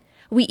heaven.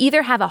 We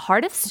either have a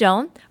heart of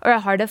stone or a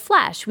heart of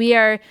flesh. We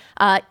are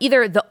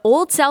either the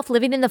old self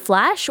living in the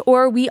flesh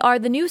or we are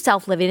the new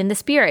self living in the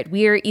spirit.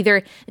 We are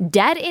either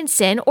dead in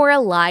sin or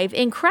alive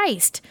in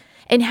Christ.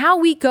 And how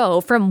we go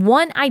from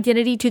one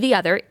identity to the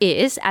other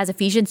is, as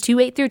Ephesians 2,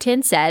 8 through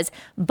 10 says,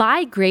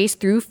 by grace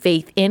through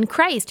faith in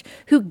Christ,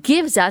 who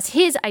gives us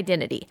his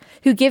identity,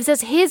 who gives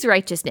us his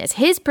righteousness,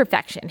 his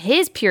perfection,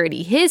 his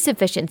purity, his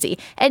sufficiency,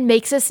 and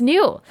makes us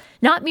new.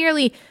 Not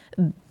merely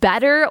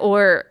better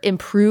or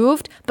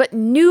improved, but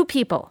new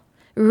people,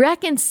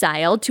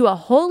 reconciled to a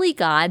holy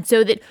God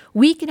so that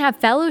we can have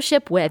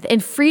fellowship with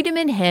and freedom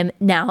in him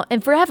now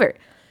and forever.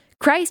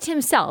 Christ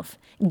himself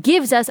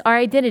gives us our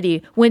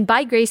identity when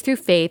by grace through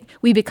faith,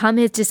 we become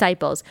his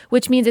disciples,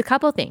 which means a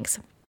couple things.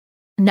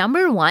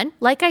 Number one,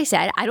 like I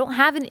said, I don't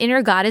have an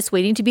inner goddess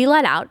waiting to be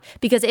let out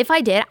because if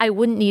I did, I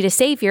wouldn't need a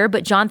savior,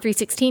 but John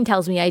 3:16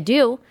 tells me I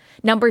do.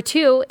 Number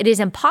two, it is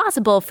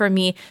impossible for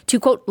me to,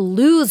 quote,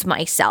 lose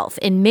myself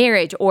in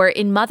marriage or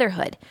in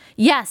motherhood.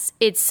 Yes,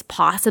 it's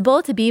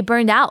possible to be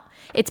burned out.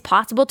 It's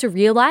possible to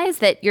realize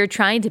that you're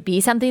trying to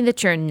be something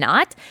that you're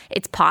not.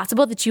 It's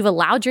possible that you've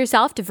allowed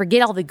yourself to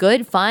forget all the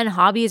good, fun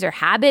hobbies or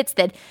habits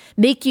that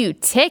make you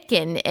tick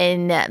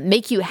and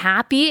make you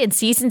happy in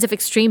seasons of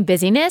extreme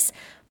busyness.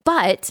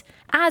 But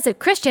as a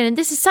Christian, and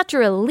this is such a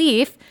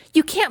relief,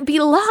 you can't be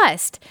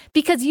lost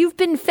because you've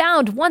been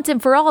found once and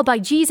for all by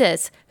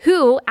Jesus,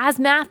 who, as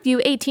Matthew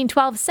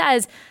 18:12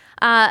 says,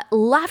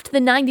 left the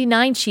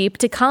 99 sheep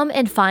to come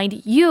and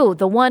find you,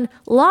 the one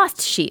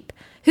lost sheep,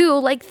 who,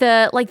 like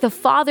the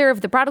father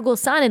of the prodigal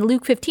son in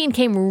Luke 15,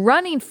 came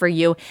running for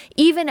you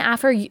even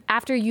after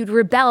you'd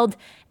rebelled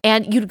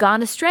and you'd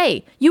gone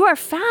astray. You are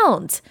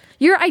found.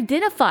 You're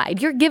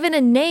identified. You're given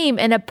a name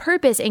and a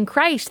purpose in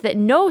Christ that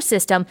no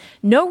system,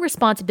 no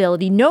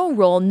responsibility, no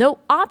role, no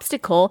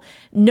obstacle,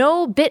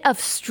 no bit of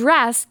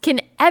stress can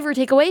ever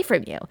take away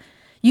from you.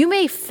 You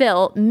may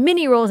fill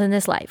many roles in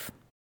this life,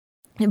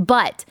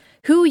 but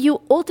who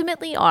you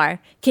ultimately are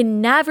can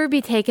never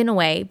be taken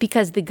away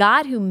because the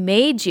God who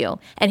made you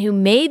and who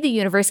made the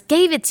universe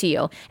gave it to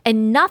you,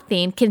 and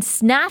nothing can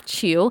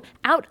snatch you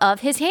out of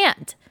his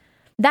hand.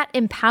 That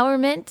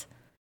empowerment,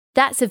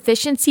 that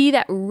sufficiency,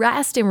 that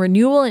rest and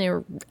renewal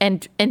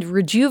and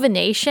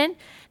rejuvenation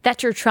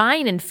that you're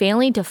trying and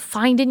failing to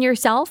find in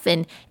yourself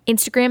in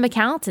Instagram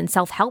accounts and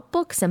self-help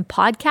books and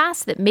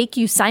podcasts that make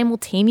you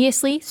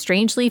simultaneously,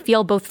 strangely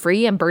feel both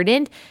free and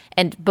burdened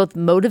and both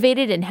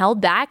motivated and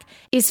held back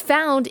is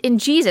found in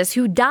Jesus,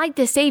 who died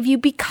to save you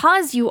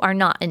because you are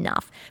not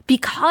enough,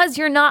 because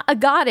you're not a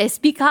goddess,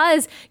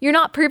 because you're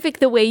not perfect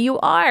the way you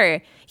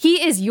are.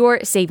 He is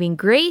your saving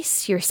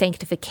grace, your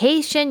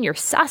sanctification, your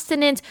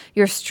sustenance,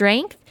 your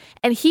strength.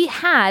 And he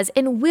has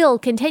and will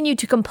continue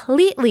to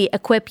completely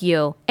equip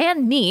you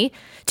and me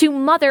to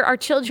mother our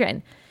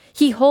children.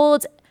 He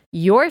holds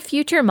your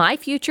future, my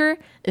future,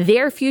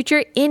 their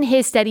future in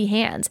his steady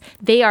hands.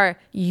 They are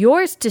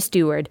yours to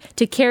steward,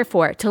 to care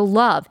for, to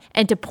love,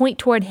 and to point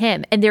toward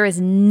him. And there is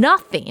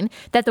nothing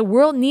that the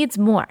world needs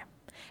more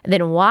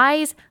than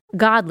wise,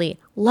 godly,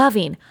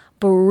 loving,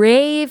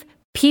 brave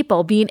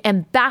people being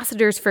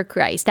ambassadors for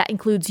Christ. That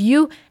includes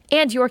you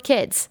and your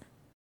kids.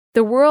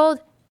 The world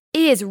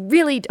is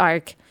really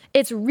dark.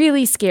 It's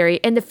really scary,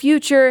 and the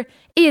future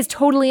is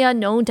totally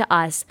unknown to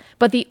us.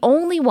 But the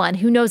only one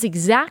who knows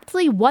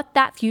exactly what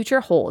that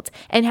future holds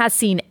and has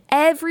seen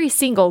every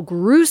single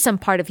gruesome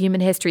part of human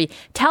history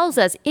tells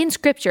us in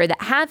Scripture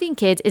that having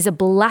kids is a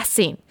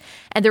blessing.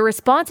 And the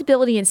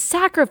responsibility and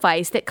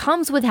sacrifice that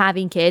comes with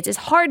having kids, as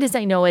hard as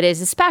I know it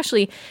is,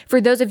 especially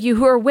for those of you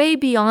who are way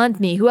beyond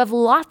me, who have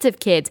lots of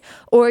kids,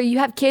 or you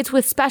have kids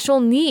with special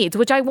needs,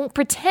 which I won't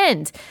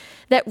pretend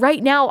that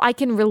right now I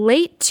can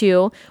relate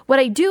to. What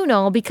I do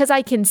know, because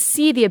I can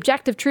see the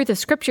objective truth of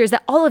Scripture, is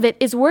that all of it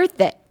is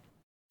worth it.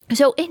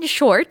 So in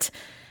short,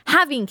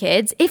 having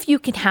kids, if you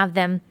can have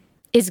them,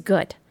 is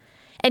good.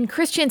 And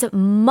Christians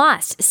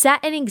must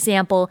set an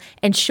example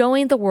in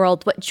showing the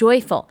world what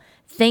joyful,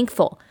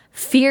 thankful,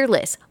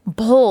 fearless,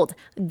 bold,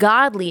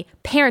 godly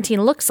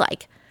parenting looks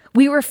like.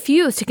 We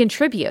refuse to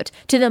contribute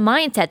to the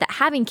mindset that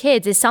having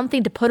kids is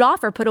something to put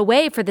off or put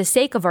away for the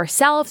sake of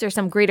ourselves or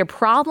some greater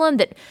problem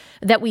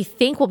that we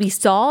think will be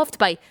solved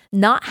by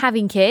not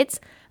having kids.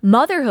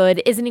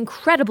 Motherhood is an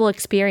incredible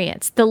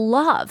experience. The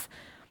love,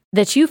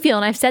 that you feel,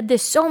 and I've said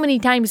this so many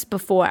times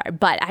before,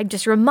 but I'm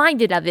just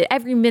reminded of it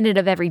every minute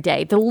of every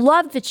day. The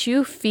love that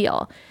you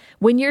feel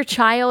when your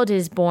child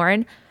is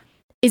born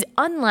is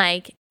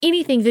unlike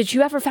anything that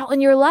you ever felt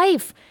in your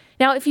life.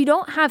 Now, if you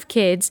don't have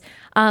kids,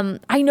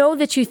 I know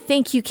that you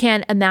think you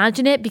can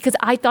imagine it, because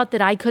I thought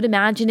that I could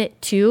imagine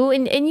it too.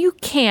 And you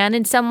can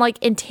in some like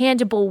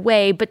intangible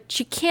way, but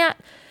you can't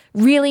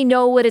really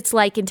know what it's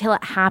like until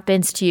it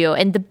happens to you.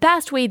 And the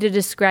best way to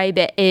describe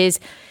it is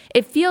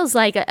it feels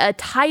like a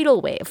tidal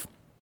wave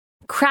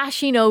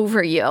crashing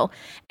over you.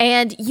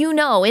 And you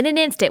know, in an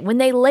instant, when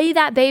they lay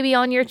that baby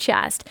on your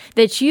chest,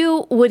 that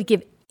you would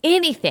give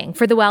anything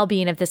for the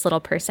well-being of this little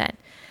person.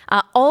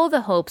 All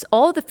the hopes,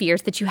 all the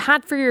fears that you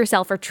had for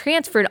yourself are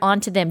transferred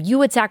onto them. You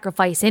would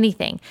sacrifice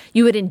anything.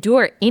 You would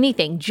endure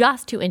anything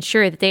just to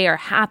ensure that they are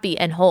happy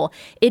and whole.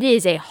 It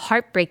is a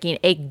heartbreaking,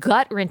 a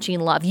gut-wrenching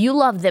love. You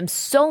love them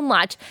so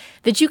much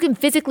that you can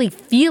physically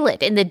feel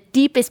it in the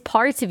deepest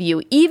parts of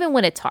you, even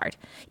when it's hard,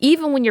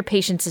 even when your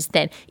patience is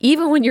thin,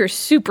 even when you're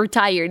super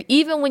tired,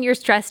 even when you're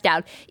stressed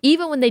out,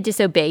 even when they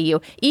disobey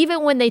you,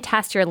 even when they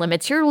test your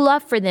limits. Your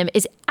love for them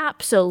is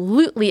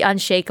absolutely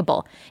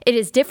unshakable. It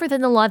is different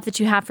than the love that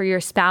you have for your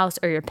spouse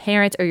or your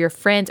parents or your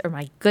friends or,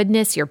 my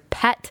goodness, your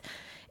pet.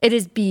 It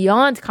is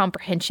beyond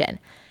comprehension.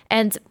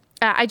 And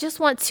I just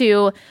want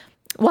to,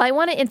 I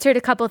want to insert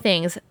a couple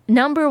things.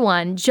 Number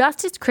one,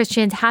 just as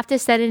Christians have to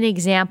set an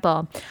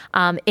example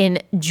in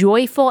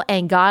joyful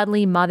and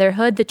godly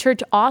motherhood, the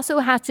church also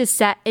has to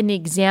set an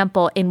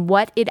example in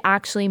what it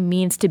actually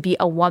means to be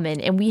a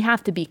woman. And we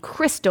have to be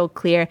crystal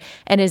clear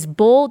and as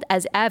bold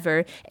as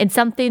ever in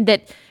something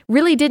that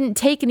really didn't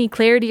take any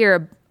clarity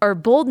or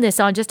boldness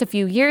on just a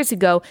few years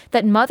ago,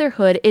 that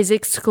motherhood is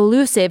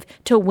exclusive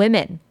to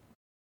women.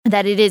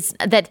 That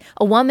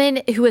a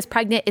woman who is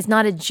pregnant is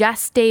not a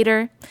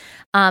gestator.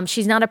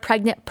 She's not a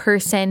pregnant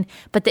person,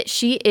 but that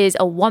she is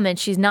a woman.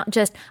 She's not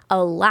just a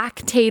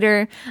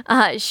lactator.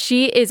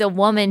 She is a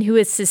woman who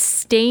is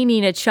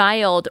sustaining a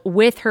child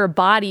with her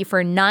body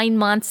for 9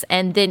 months.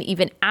 And then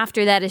even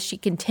after that, as she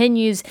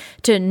continues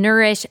to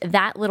nourish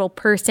that little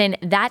person,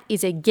 that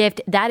is a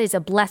gift. That is a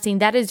blessing.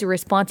 That is a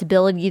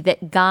responsibility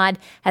that God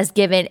has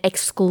given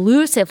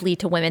exclusively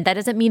to women. That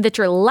doesn't mean that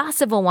you're less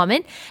of a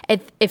woman.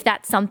 If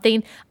that's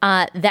something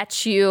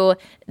that you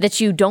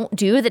don't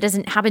do, that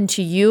doesn't happen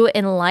to you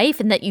in life,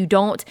 and that you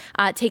don't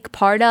take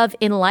part of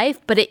in life,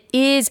 but it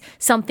is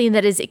something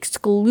that is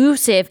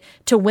exclusive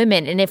to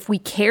women. And if we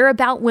care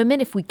about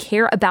women, if we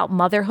care about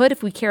motherhood,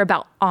 if we care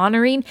about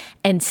honoring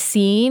and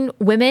seeing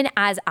women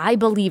as I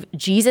believe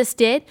Jesus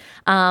did,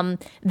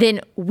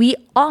 then we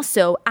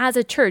also as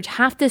a church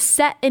have to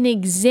set an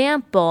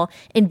example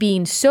in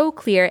being so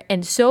clear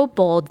and so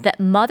bold that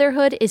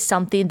motherhood is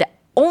something that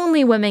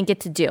only women get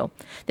to do.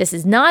 This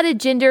is not a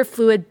gender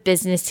fluid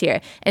business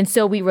here. And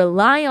so we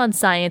rely on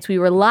science. We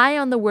rely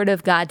on the word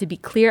of God to be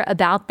clear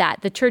about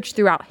that. The church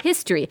throughout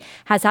history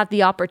has had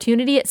the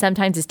opportunity. It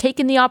sometimes has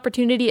taken the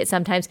opportunity. It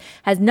sometimes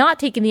has not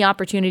taken the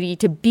opportunity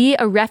to be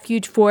a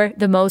refuge for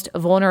the most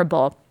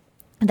vulnerable.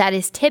 That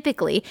is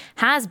typically,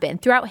 has been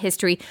throughout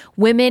history,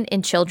 women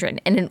and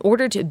children. And in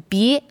order to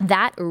be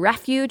that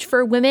refuge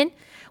for women,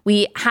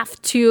 we have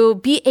to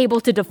be able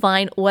to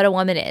define what a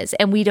woman is.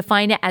 And we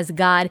define it as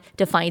God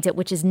defines it,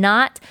 which is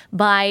not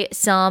by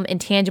some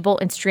intangible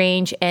and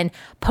strange and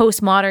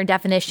postmodern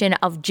definition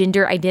of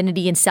gender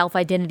identity and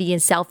self-identity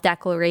and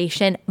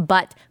self-declaration,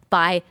 but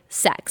by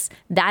sex.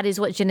 That is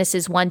what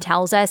Genesis 1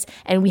 tells us,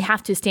 and we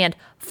have to stand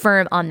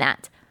firm on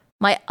that.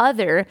 My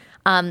other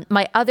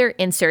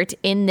insert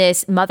in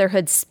this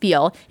motherhood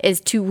spiel is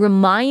to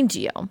remind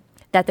you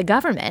that the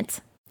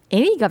government,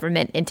 any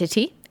government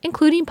entity,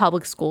 including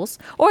public schools,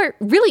 or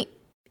really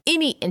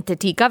any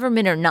entity,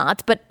 government or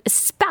not, but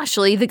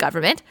especially the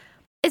government,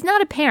 is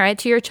not a parent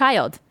to your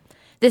child.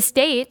 The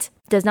state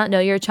does not know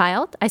your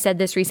child. I said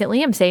this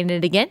recently. I'm saying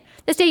it again.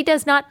 The state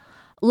does not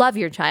love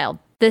your child.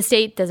 The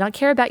state does not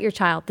care about your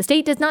child. The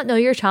state does not know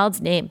your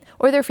child's name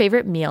or their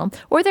favorite meal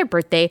or their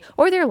birthday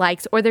or their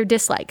likes or their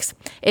dislikes.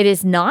 It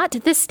is not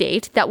the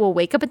state that will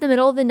wake up in the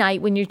middle of the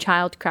night when your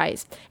child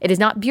cries. It is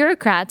not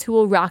bureaucrats who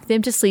will rock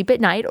them to sleep at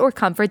night or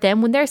comfort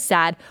them when they're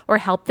sad or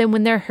help them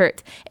when they're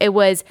hurt. It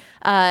was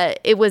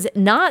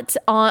not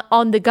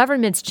on the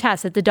government's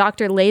chest that the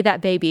doctor laid that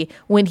baby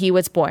when he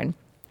was born.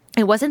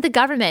 It wasn't the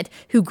government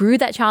who grew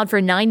that child for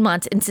 9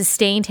 months and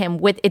sustained him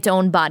with its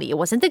own body. It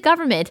wasn't the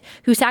government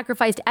who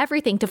sacrificed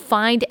everything to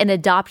find and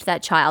adopt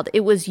that child.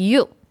 It was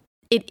you.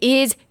 It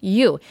is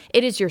you.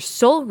 It is your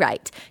sole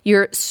right,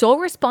 your sole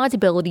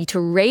responsibility to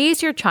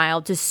raise your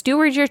child, to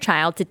steward your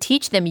child, to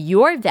teach them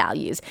your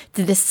values,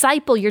 to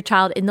disciple your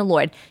child in the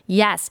Lord.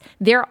 Yes,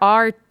 there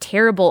are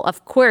terrible,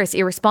 of course,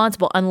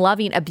 irresponsible,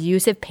 unloving,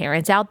 abusive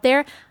parents out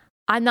there.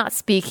 I'm not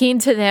speaking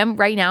to them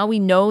right now. We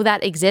know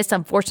that exists,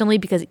 unfortunately,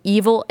 because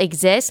evil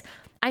exists.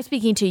 I'm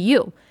speaking to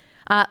you,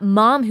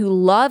 mom who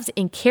loves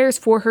and cares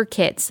for her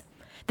kids.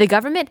 The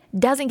government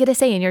doesn't get a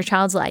say in your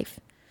child's life.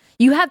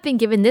 You have been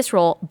given this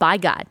role by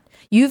God.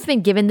 You've been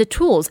given the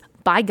tools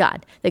by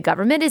God. The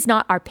government is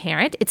not our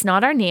parent. It's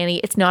not our nanny.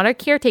 It's not our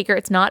caretaker.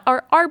 It's not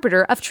our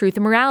arbiter of truth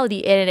and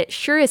morality. And it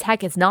sure as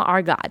heck is not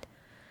our God.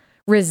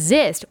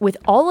 Resist with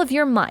all of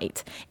your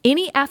might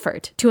any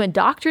effort to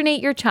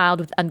indoctrinate your child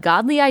with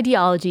ungodly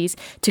ideologies,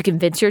 to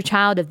convince your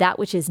child of that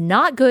which is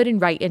not good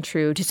and right and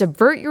true, to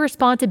subvert your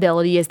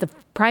responsibility as the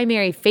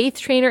primary faith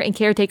trainer and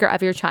caretaker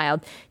of your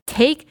child.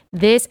 Take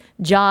this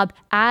job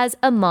as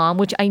a mom,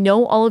 which I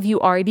know all of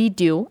you already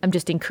do. I'm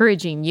just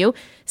encouraging you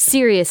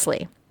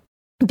seriously.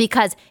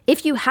 Because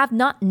if you have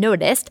not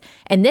noticed,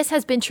 and this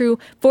has been true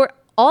for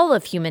all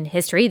of human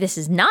history, this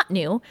is not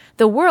new,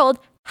 the world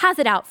has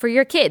it out for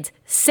your kids.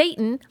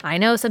 Satan, I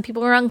know some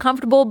people are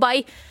uncomfortable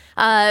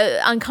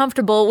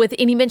with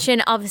any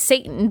mention of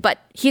Satan, but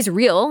he's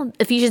real.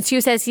 Ephesians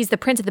 2 says he's the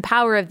prince of the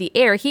power of the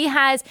air. He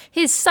has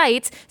his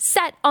sights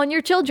set on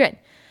your children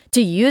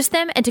to use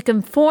them and to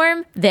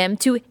conform them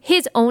to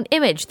his own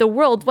image. The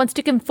world wants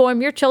to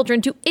conform your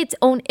children to its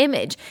own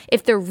image.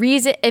 If the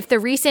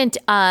recent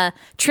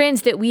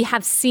trends that we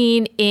have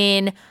seen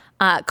in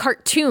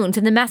cartoons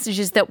and the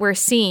messages that we're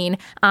seeing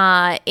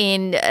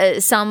in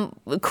some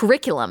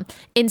curriculum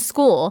in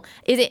school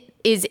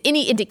is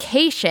any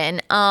indication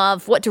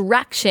of what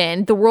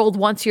direction the world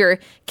wants your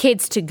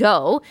kids to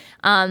go,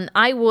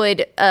 I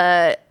would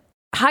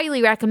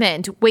highly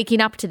recommend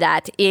waking up to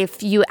that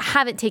if you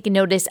haven't taken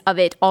notice of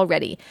it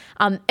already.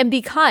 And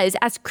because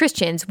as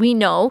Christians, we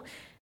know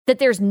that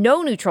there's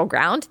no neutral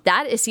ground.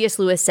 That, as C.S.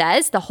 Lewis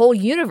says, the whole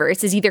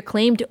universe is either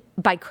claimed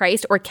by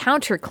Christ or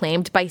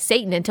counterclaimed by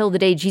Satan until the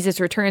day Jesus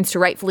returns to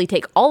rightfully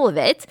take all of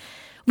it.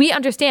 We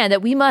understand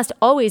that we must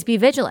always be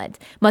vigilant,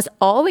 must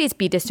always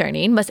be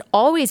discerning, must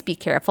always be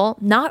careful,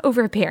 not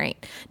overbearing,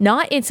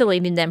 not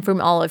insulating them from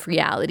all of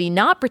reality,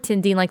 not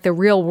pretending like the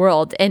real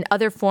world and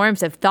other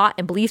forms of thought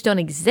and beliefs don't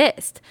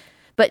exist,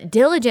 but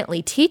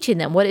diligently teaching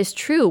them what is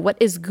true, what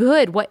is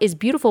good, what is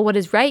beautiful, what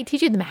is right,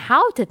 teaching them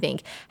how to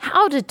think,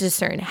 how to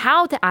discern,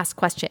 how to ask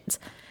questions.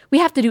 We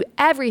have to do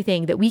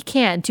everything that we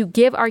can to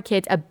give our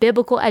kids a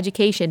biblical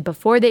education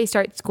before they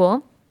start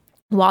school,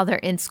 while they're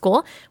in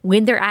school,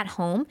 when they're at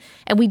home.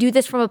 And we do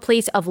this from a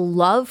place of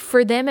love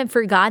for them and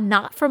for God,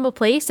 not from a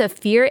place of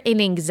fear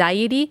and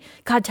anxiety.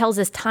 God tells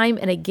us time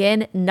and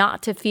again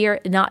not to fear,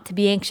 not to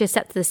be anxious.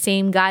 That's the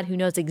same God who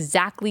knows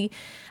exactly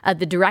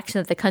the direction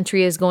that the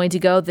country is going to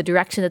go, the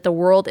direction that the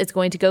world is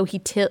going to go. He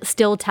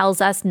still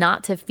tells us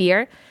not to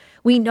fear.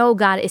 We know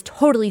God is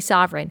totally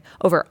sovereign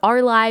over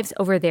our lives,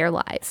 over their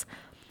lives.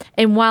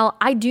 And while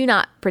I do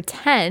not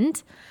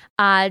pretend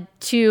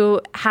to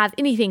have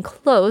anything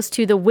close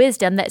to the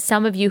wisdom that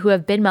some of you who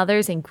have been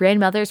mothers and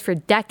grandmothers for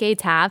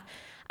decades have,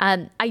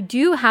 I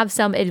do have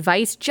some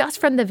advice just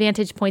from the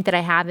vantage point that I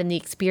have and the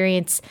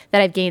experience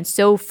that I've gained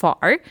so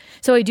far.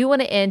 So I do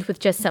want to end with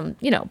just some,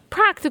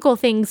 practical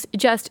things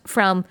just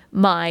from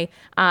my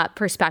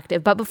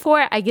perspective. But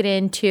before I get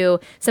into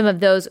some of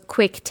those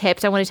quick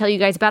tips, I want to tell you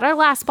guys about our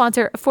last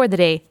sponsor for the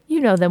day. You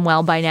know them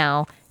well by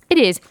now. It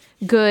is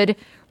Good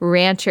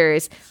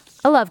Ranchers.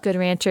 I love Good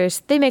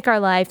Ranchers. They make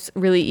our lives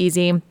really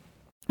easy.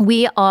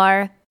 We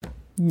are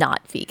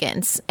not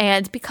vegans.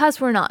 And because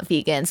we're not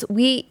vegans,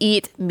 we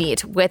eat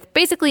meat with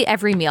basically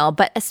every meal,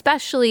 but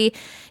especially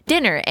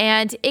dinner.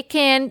 And it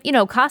can,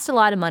 cost a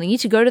lot of money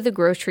to go to the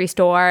grocery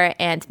store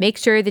and make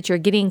sure that you're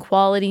getting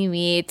quality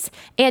meat.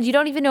 And you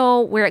don't even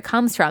know where it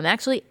comes from.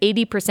 Actually,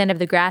 80% of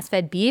the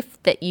grass-fed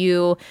beef that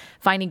you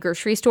find in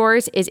grocery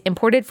stores is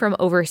imported from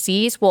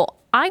overseas. Well,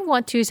 I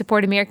want to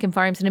support American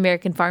farms and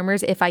American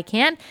farmers if I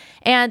can,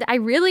 and I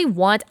really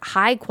want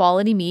high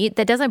quality meat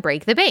that doesn't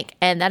break the bank,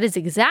 and that is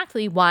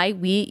exactly why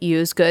we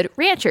use Good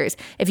Ranchers.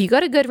 If you go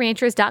to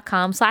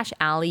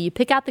goodranchers.com/Allie, you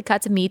pick out the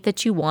cuts of meat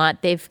that you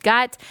want. They've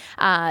got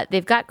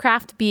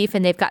craft beef,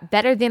 and they've got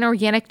better than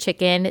organic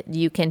chicken.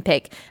 You can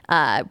pick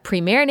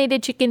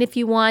pre-marinated chicken if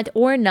you want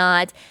or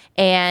not,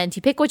 and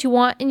you pick what you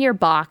want in your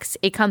box.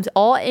 It comes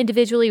all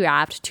individually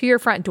wrapped to your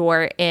front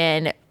door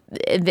in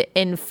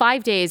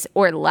 5 days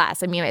or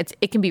less. I mean,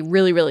 it can be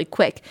really, really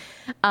quick.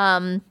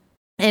 And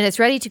it's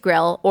ready to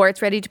grill or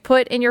it's ready to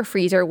put in your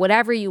freezer,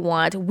 whatever you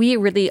want. We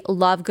really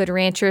love Good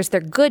Ranchers. They're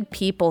good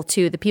people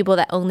too. The people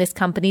that own this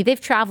company,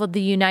 they've traveled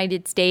the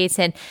United States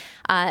and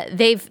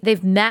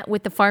they've met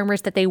with the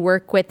farmers that they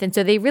work with. And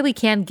so they really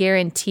can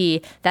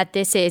guarantee that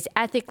this is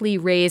ethically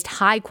raised,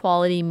 high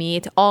quality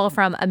meat, all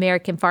from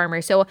American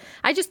farmers. So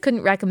I just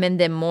couldn't recommend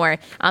them more.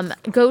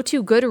 Go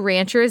to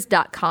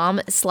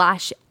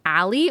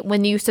goodranchers.com/Allie.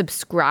 When you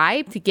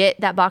subscribe to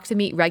get that box of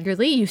meat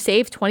regularly, you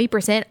save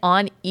 20%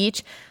 on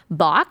each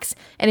box.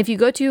 And if you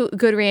go to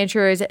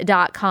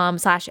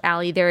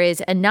goodranchers.com/Allie, there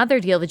is another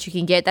deal that you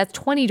can get. That's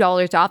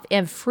 $20 off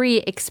and free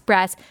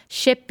express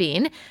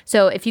shipping.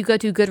 So if you go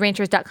to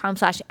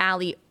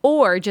goodranchers.com/Allie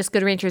or just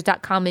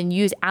goodranchers.com and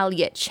use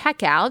Allie at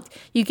checkout,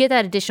 you get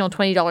that additional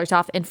 $20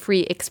 off and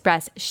free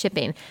express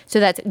shipping. So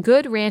that's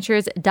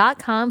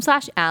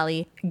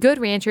goodranchers.com/Allie,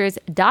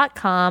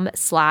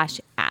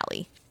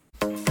 goodranchers.com/Allie.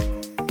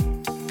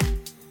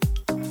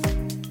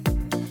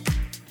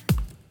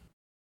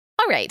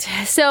 All right.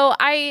 right. So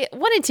I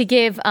wanted to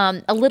give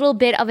a little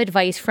bit of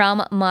advice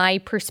from my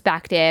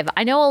perspective.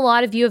 I know a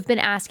lot of you have been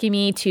asking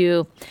me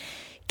to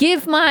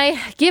give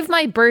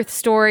my birth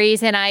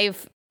stories, and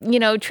I've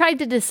tried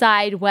to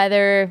decide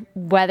whether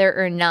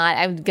or not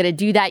I'm going to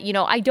do that.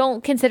 I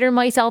don't consider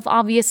myself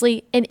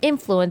obviously an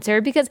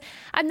influencer because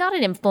I'm not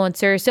an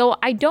influencer. So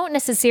I don't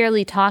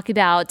necessarily talk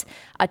about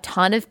a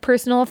ton of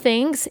personal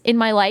things in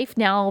my life.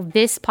 Now,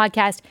 this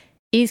podcast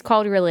is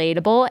called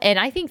Relatable. And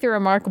I think the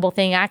remarkable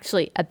thing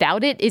actually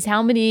about it is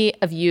how many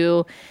of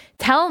you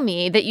tell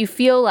me that you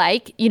feel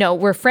like,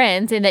 we're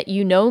friends and that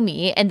you know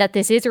me and that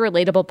this is a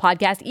relatable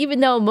podcast, even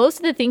though most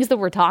of the things that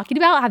we're talking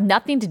about have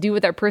nothing to do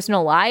with our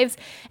personal lives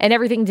and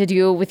everything to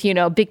do with,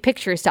 big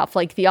picture stuff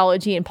like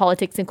theology and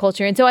politics and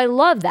culture. And so I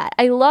love that.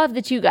 I love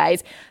that you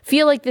guys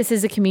feel like this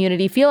is a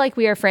community, feel like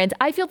we are friends.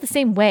 I feel the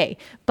same way,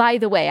 by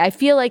the way. I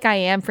feel like I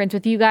am friends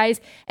with you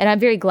guys, and I'm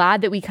very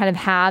glad that we kind of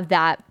have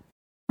that.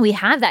 We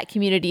have that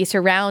community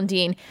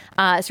surrounding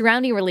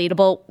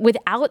Relatable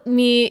without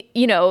me,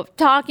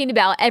 talking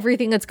about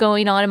everything that's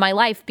going on in my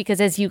life. Because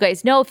as you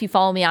guys know, if you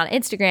follow me on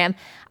Instagram,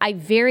 I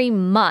very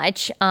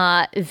much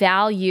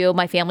value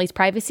my family's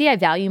privacy. I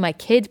value my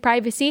kids'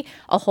 privacy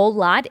a whole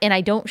lot. And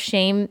I don't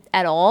shame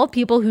at all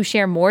people who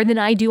share more than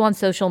I do on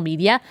social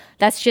media.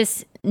 That's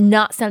just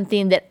not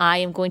something that I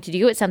am going to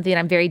do. It's something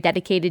I'm very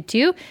dedicated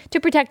to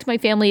protect my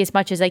family as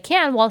much as I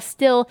can, while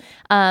still,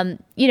 having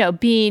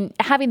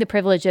the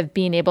privilege of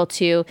being able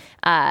to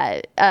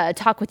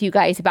talk with you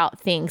guys about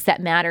things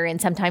that matter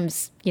and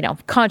sometimes,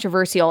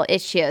 controversial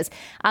issues.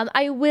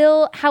 I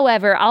will,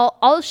 however,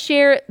 I'll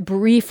share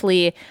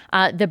briefly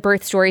the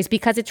birth stories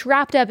because it's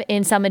wrapped up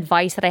in some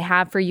advice that I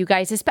have for you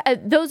guys.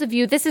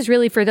 This is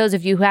really for those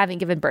of you who haven't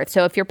given birth.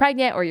 So if you're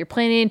pregnant or you're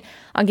planning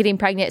on getting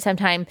pregnant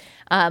sometime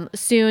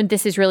soon,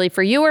 this is really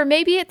for you. Or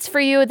maybe it's for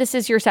you. This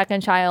is your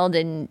second child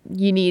and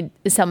you need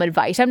some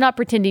advice. I'm not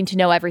pretending to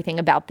know everything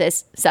about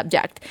this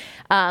subject.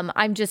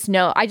 I just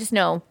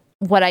know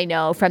what I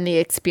know from the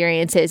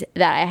experiences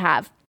that I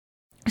have.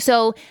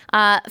 So,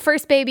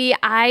 first baby,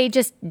 I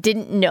just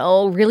didn't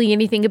know really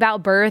anything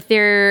about birth.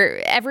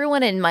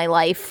 Everyone in my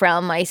life,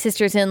 from my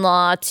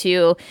sisters-in-law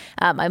to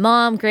my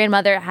mom,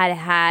 grandmother,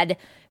 had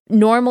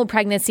normal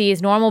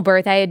pregnancies, normal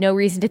birth. I had no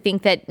reason to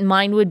think that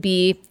mine would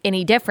be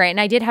any different. And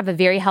I did have a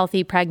very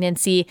healthy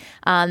pregnancy.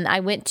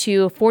 I went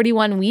to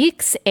 41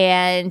 weeks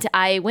and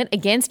I went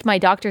against my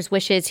doctor's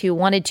wishes, who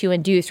wanted to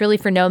induce, really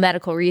for no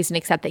medical reason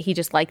except that he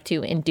just liked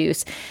to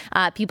induce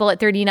people at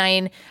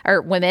 39,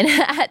 or women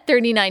at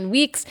 39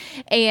 weeks.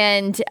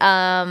 And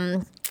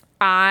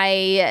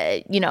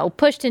I,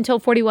 pushed until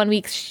 41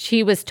 weeks.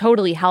 She was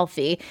totally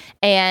healthy.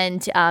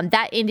 And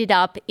that ended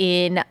up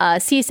in a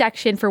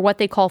C-section for what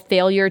they call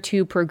failure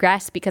to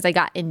progress, because I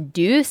got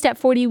induced at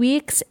 40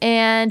 weeks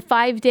and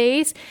 5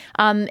 days.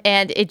 And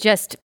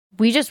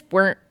we just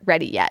weren't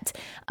ready yet.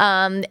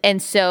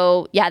 And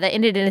so, that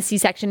ended in a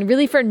C-section,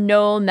 really for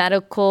no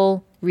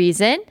medical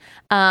reason,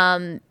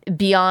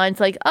 beyond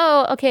like,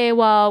 oh, okay,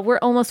 well, we're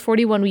almost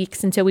 41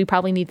 weeks, and so we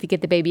probably need to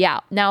get the baby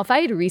out. Now, if I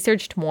had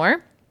researched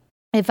more,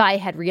 if I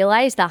had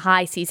realized the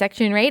high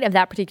C-section rate of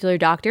that particular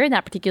doctor in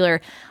that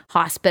particular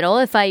hospital,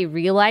 if I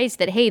realized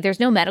that, hey, there's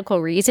no medical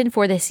reason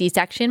for the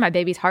C-section, my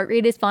baby's heart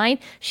rate is fine,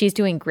 she's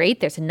doing great,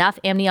 there's enough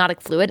amniotic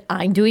fluid,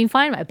 I'm doing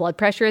fine, my blood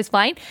pressure is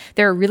fine,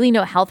 there are really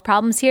no health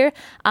problems here,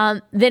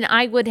 then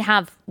I would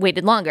have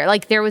waited longer.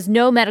 Like, there was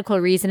no medical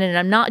reason, and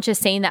I'm not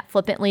just saying that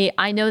flippantly.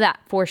 I know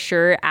that for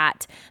sure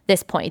at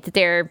this point, that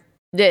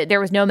there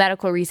was no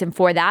medical reason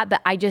for that,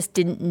 but I just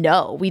didn't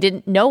know. We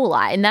didn't know a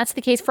lot. And that's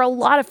the case for a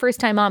lot of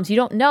first-time moms. You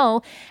don't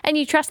know, and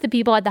you trust the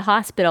people at the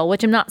hospital,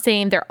 which I'm not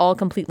saying they're all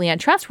completely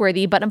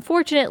untrustworthy, but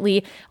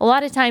unfortunately, a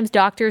lot of times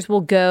doctors will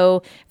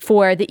go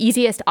for the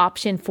easiest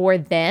option for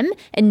them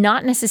and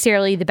not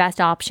necessarily the best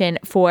option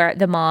for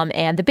the mom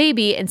and the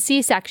baby. And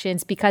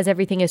C-sections, because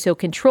everything is so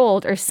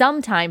controlled, are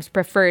sometimes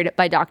preferred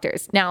by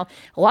doctors. Now,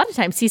 a lot of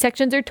times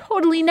C-sections are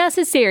totally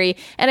necessary,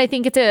 and I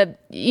think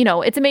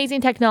it's amazing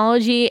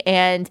technology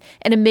and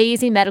an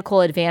amazing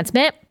medical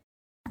advancement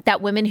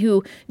that women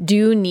who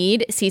do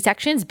need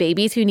C-sections,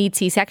 babies who need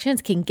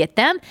C-sections, can get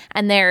them.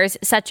 And there's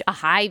such a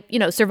high,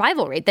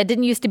 survival rate. That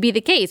didn't used to be the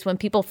case when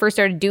people first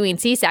started doing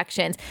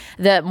C-sections.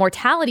 The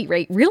mortality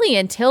rate, really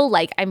until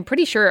I'm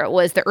pretty sure it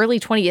was the early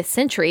 20th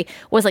century,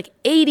 was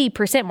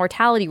 80%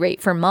 mortality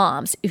rate for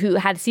moms who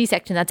had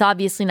C-section. That's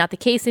obviously not the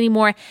case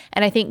anymore.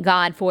 And I thank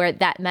God for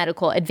that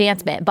medical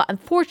advancement. But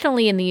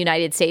unfortunately, in the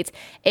United States,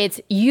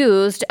 it's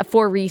used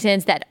for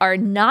reasons that are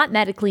not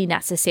medically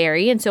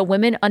necessary. And so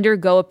women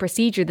undergo a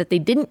procedure that they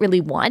didn't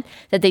really want,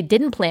 that they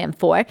didn't plan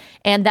for,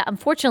 and that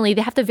unfortunately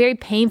they have to very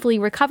painfully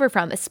recover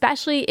from,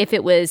 especially if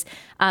it was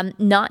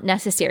not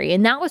necessary.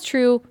 And that was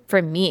true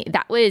for me.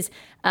 That was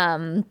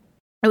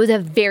it was a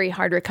very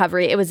hard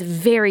recovery. It was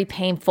very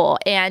painful.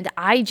 And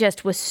I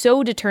just was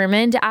so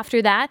determined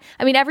after that.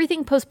 I mean,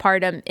 everything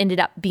postpartum ended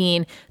up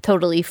being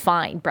totally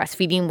fine.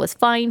 Breastfeeding was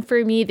fine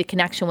for me. The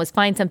connection was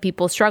fine. Some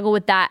people struggle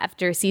with that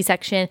after a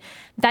C-section.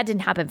 That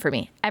didn't happen for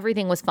me.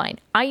 Everything was fine.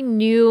 I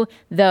knew,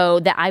 though,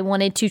 that I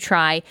wanted to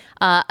try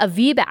a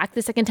VBAC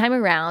the second time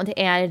around,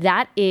 and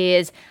that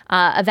is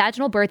a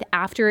vaginal birth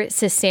after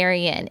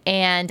cesarean.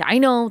 And I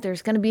know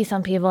there's going to be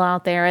some people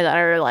out there that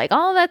are like,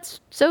 oh,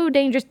 that's so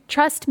dangerous.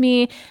 Trust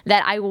me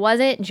that I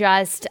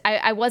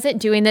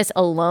wasn't doing this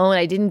alone.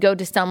 I didn't go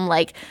to some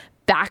like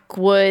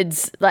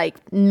backwoods, like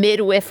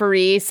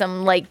midwifery,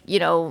 some like,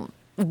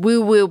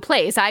 woo-woo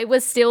place. I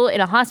was still in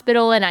a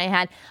hospital, and I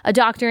had a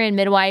doctor and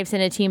midwives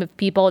and a team of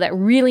people that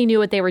really knew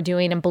what they were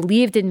doing and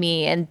believed in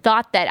me and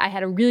thought that I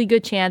had a really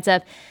good chance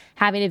of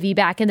having a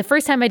VBAC. And the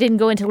first time I didn't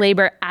go into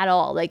labor at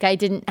all. Like I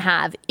didn't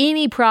have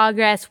any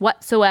progress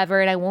whatsoever.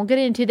 And I won't get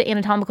into the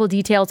anatomical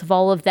details of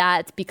all of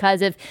that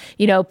because of,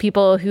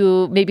 people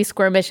who may be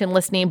squirmish and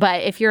listening.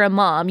 But if you're a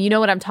mom, you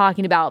know what I'm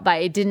talking about.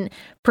 But it didn't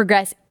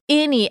progress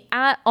any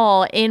at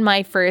all in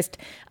my first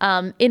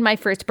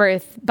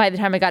birth by the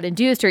time I got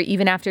induced, or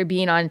even after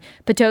being on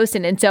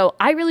Pitocin. And so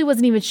I really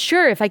wasn't even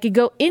sure if I could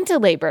go into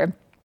labor.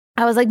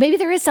 I was like, maybe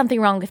there is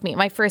something wrong with me.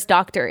 My first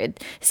doctor had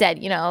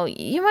said, you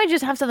might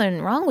just have something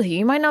wrong with you.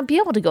 You might not be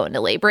able to go into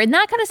labor. And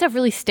that kind of stuff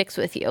really sticks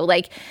with you.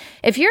 Like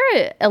if you're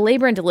a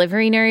labor and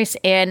delivery nurse,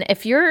 and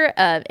if you're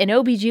an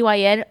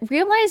OBGYN,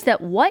 realize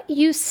that what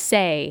you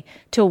say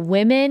to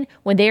women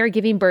when they are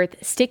giving birth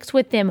sticks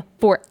with them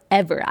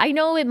forever. I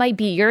know it might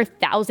be your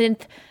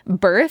 1,000th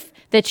birth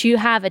that you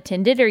have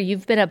attended or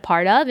you've been a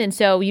part of. And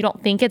so you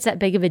don't think it's that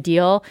big of a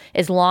deal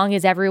as long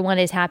as everyone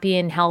is happy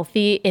and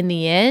healthy in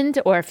the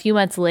end, or a few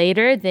months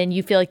later, then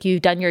you feel like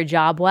you've done your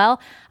job well.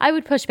 I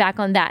would push back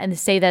on that and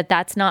say that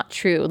that's not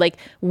true. Like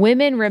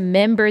women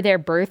remember their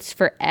births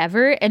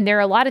forever. And there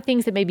are a lot of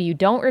things that maybe you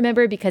don't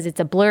remember because it's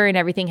a blur and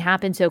everything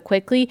happens so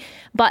quickly.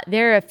 But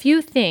there are a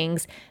few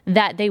things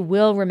that they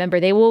will remember.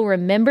 They will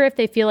remember if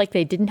they feel like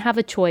they didn't have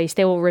a choice.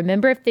 They will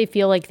remember if they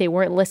feel like they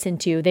weren't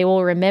listened to. They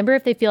will remember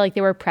if they feel like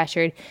they were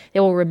pressured. They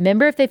will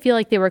remember if they feel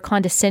like they were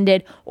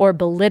condescended or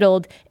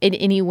belittled in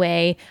any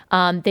way.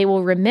 They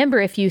will remember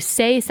if you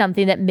say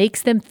something that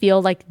makes them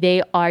feel like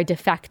they are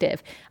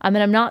defective. And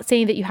I'm not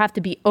saying that you have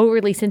to be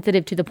overly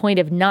sensitive to the point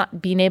of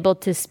not being able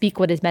to speak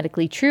what is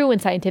medically true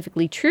and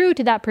scientifically true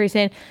to that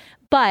person,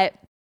 but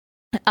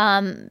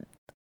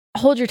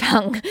hold your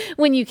tongue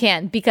when you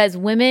can, because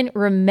women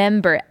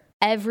remember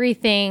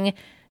everything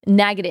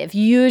negative,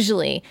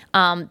 usually,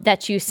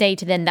 that you say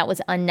to them that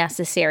was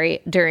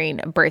unnecessary during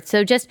birth.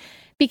 So just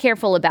be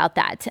careful about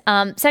that.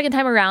 Second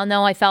time around,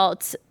 though, I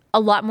felt a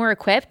lot more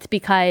equipped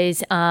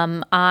because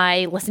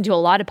I listened to a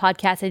lot of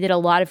podcasts. I did a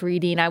lot of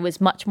reading. I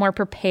was much more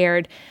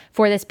prepared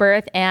for this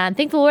birth. And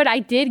thank the Lord, I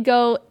did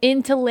go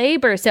into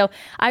labor. So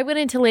I went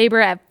into labor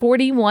at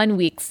 41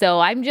 weeks. So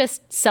I'm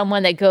just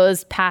someone that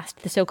goes past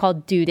the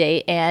so-called due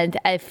date. And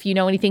if you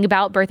know anything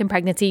about birth and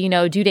pregnancy,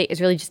 due date is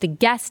really just a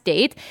guess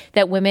date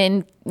that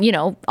women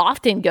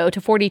often go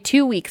to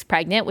 42 weeks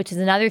pregnant, which is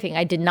another thing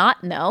I did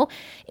not know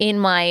in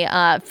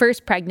my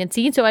first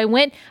pregnancy. So I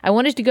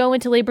wanted to go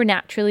into labor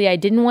naturally. I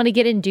didn't want to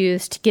get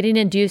induced. Getting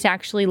induced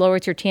actually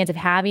lowers your chance of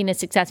having a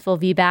successful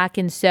VBAC.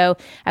 And so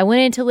I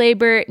went into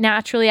labor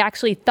naturally. I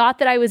actually thought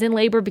that I was in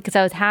labor because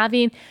I was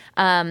having,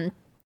 I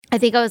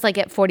think I was like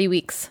at 40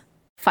 weeks,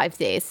 5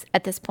 days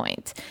at this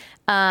point.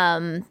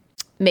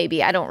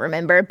 Maybe, I don't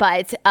remember,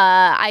 but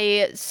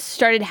I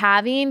started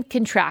having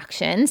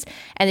contractions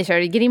and they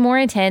started getting more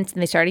intense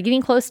and they started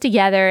getting close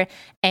together.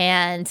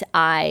 And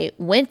we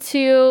went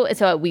to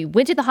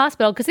the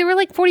hospital because they were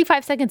like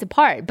 45 seconds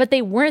apart, but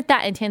they weren't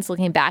that intense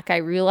looking back, I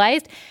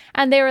realized.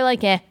 And they were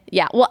like,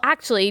 yeah. Well,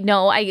 actually,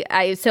 no,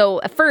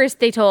 so at first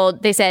they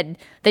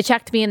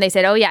checked me and they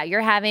said, oh yeah,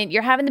 you're having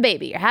the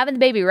baby. You're having the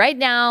baby right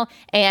now,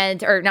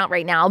 or not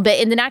right now, but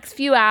in the next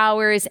few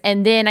hours.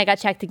 And then I got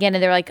checked again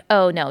and they're like,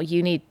 oh no,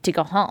 you need to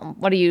go home.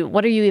 What are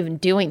you even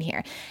doing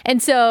here?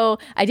 And so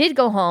I did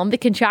go home. The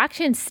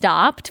contractions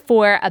stopped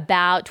for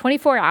about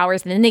 24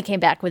 hours and then they came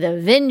back with a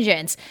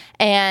vengeance,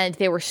 and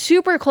they were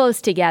super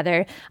close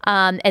together,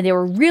 and they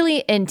were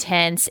really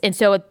intense. And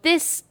so at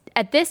this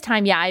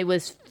time, I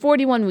was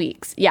 41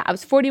 weeks. Yeah, I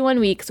was 41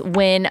 weeks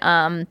when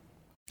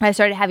I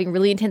started having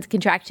really intense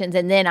contractions.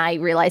 And then I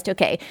realized,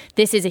 okay,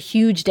 this is a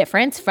huge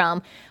difference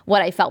from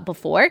what I felt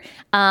before.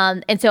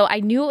 And so I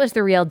knew it was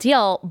the real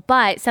deal,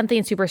 but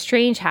something super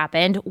strange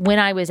happened when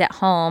I was at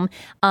home.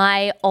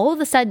 I all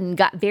of a sudden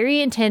got very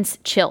intense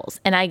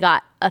chills and I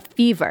got a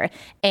fever,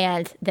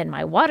 and then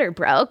my water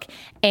broke,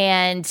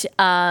 and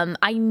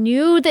I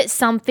knew that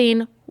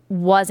something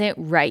wasn't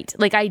right.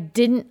 Like I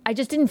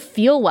just didn't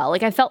feel well.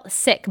 Like I felt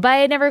sick, but I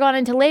had never gone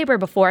into labor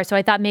before. So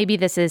I thought maybe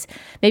this is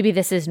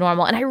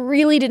normal. And I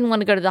really didn't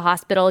want to go to the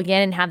hospital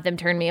again and have them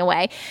turn me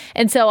away.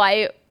 And so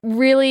I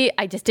really,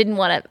 I didn't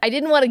want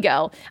to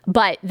go,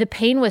 but the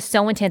pain was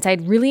so intense. I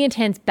had really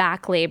intense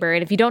back labor.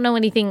 And if you don't know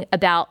anything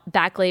about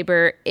back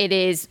labor, it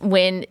is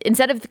when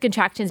instead of the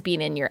contractions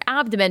being in your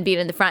abdomen, being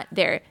in the front,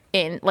 they're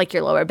in like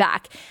your lower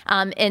back.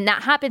 And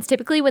that happens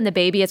typically when the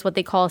baby is what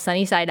they call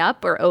sunny side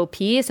up or OP.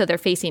 So they're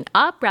facing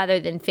up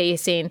rather than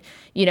facing,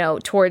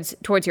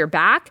 towards your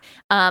back.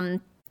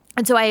 And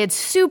so I had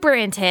super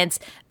intense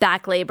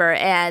back labor,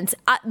 and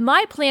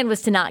my plan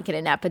was to not get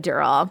an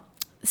epidural.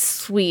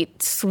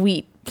 Sweet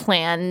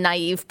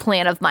naive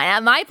plan of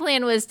mine. My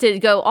plan was to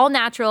go all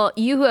natural.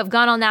 You who have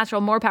gone all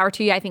natural, more power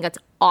to you. I think that's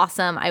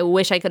awesome. I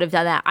wish I could have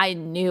done that. I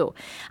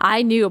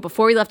knew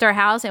before we left our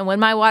house, and when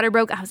my water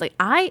broke, I was like,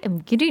 I am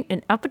getting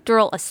an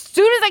epidural as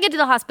soon as I get to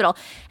the hospital.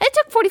 And it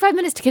took 45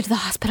 minutes to get to the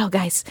hospital,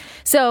 guys.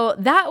 So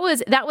that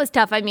was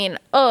tough. I mean,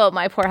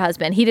 my poor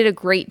husband, he did a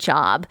great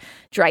job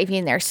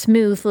driving there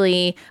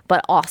smoothly,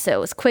 but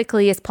also as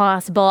quickly as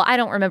possible. I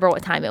don't remember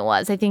what time it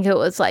was. I think it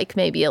was like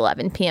maybe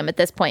 11 p.m. at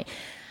this point.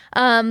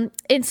 And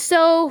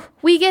so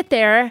we get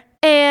there,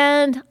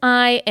 and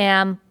I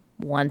am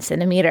 1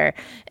 centimeter.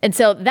 And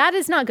so that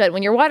is not good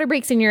when your water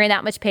breaks and you're in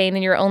that much pain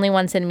and you're only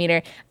 1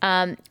 centimeter.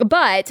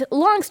 But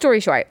long story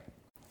short,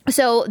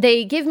 so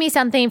they give me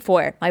something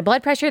for my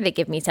blood pressure. They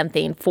give me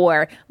something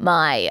for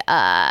my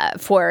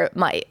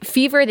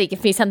fever. They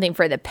give me something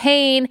for the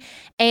pain.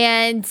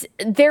 And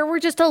there were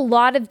just a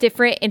lot of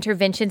different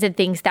interventions and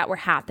things that were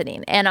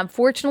happening. And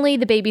unfortunately,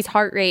 the baby's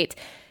heart rate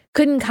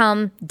couldn't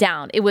come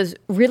down. It was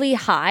really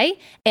high.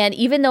 And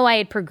even though I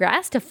had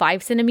progressed to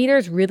 5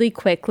 centimeters really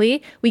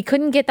quickly, we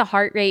couldn't get the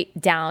heart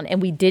rate down,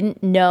 and we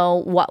didn't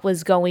know what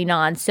was going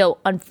on. So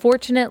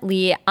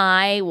unfortunately,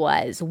 I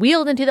was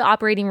wheeled into the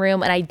operating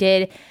room, and I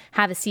did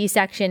have a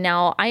C-section.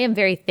 Now, I am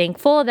very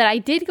thankful that I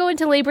did go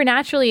into labor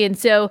naturally. And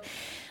so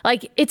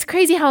it's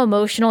crazy how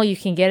emotional you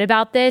can get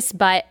about this,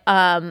 but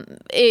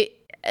it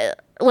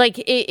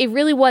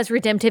really was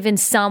redemptive in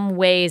some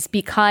ways,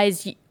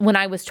 because when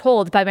I was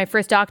told by my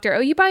first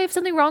doctor, you probably have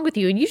something wrong with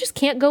you and you just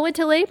can't go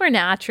into labor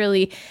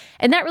naturally.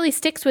 And that really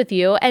sticks with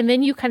you. And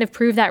then you kind of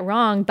prove that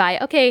wrong by,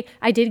 okay,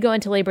 I did go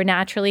into labor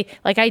naturally.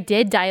 I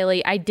did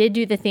dilate. I did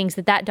do the things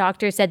that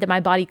doctor said that my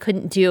body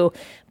couldn't do,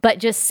 but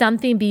just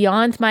something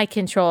beyond my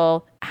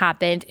control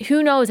happened.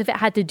 Who knows if it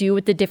had to do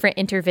with the different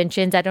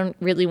interventions? I don't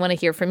really want to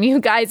hear from you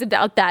guys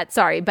about that.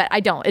 Sorry, but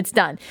I don't. It's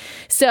done.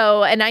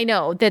 So, and I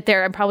know that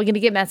I'm probably going to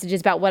get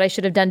messages about what I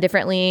should have done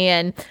differently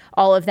and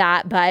all of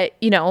that. But,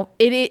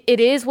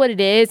 it is what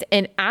it is.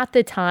 And at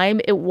the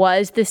time, it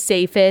was the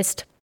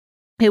safest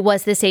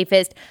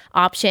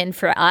option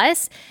for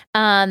us.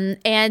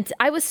 And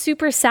I was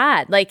super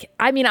sad.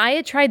 I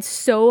had tried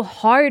so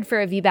hard for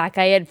a VBAC.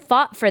 I had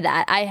fought for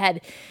that. I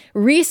had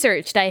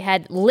researched, I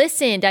had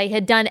listened, I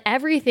had done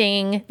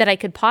everything that I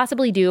could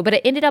possibly do, but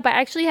it ended up, I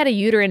actually had a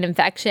uterine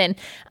infection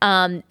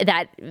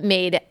that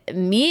made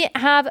me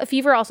have a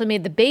fever, also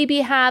made the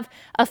baby have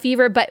a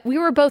fever, but we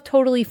were both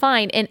totally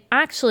fine. And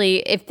actually,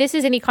 if this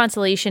is any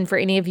consolation for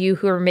any of you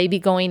who are maybe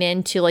going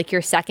into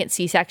your second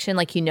C-section,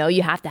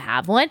 you have to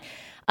have one,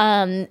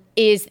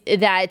 is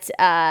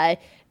that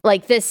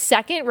the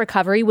second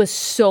recovery was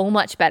so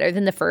much better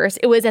than the first.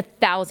 It was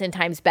 1,000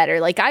 times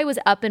better. I was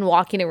up and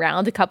walking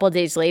around a couple of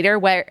days later,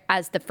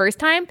 whereas the first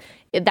time,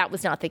 that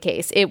was not the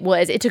case.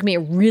 It took me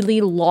a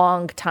really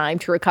long time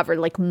to recover,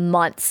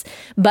 months.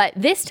 But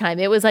this time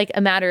it was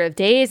a matter of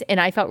days, and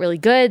I felt really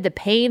good. The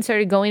pain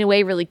started going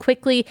away really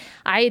quickly.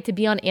 I had to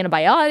be on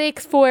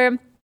antibiotics for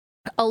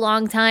a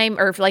long time,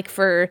 or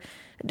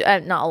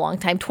not a long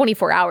time,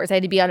 24 hours. I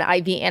had to be on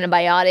IV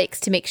antibiotics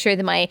to make sure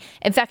that my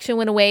infection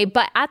went away.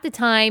 But at the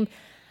time,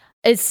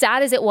 as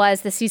sad as it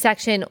was, the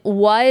C-section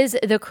was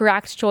the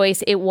correct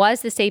choice. It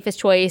was the safest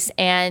choice,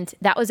 and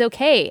that was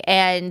okay.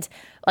 And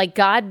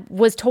God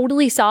was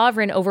totally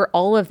sovereign over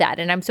all of that.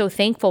 And I'm so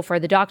thankful for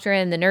the doctor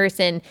and the nurse.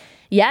 And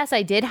yes,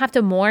 I did have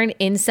to mourn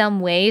in some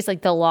ways,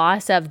 the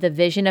loss of the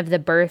vision of the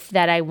birth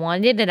that I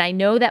wanted. And I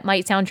know that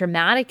might sound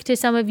dramatic to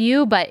some of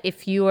you, but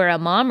if you are a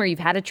mom or you've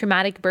had a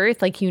traumatic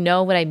birth, you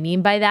know what I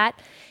mean by that,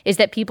 is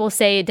that people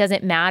say it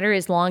doesn't matter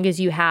as long as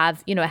you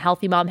have, a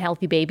healthy mom,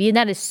 healthy baby. And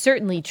that is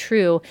certainly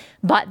true.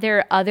 But there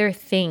are other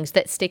things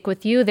that stick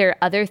with you. There are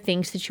other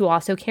things that you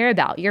also care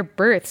about. Your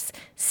births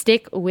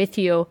stick with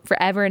you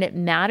forever, and it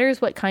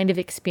matters what kind of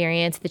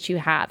experience that you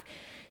have.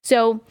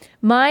 So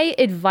my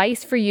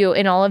advice for you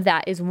in all of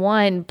that is,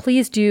 one,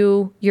 please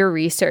do your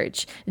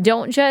research.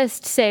 Don't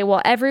just say,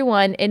 well,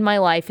 everyone in my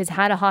life has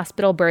had a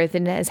hospital birth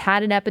and has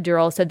had an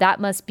epidural, so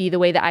that must be the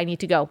way that I need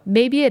to go.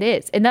 Maybe it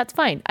is, and that's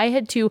fine. I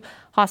had 2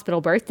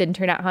 hospital births. Didn't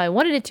turn out how I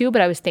wanted it to,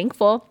 but I was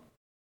thankful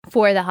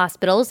for the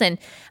hospitals, and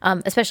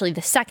especially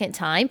the second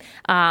time,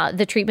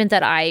 the treatment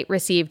that I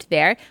received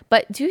there.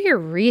 But do your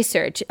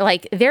research.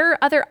 There are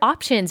other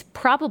options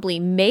probably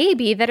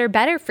maybe that are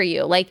better for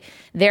you.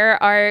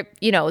 There are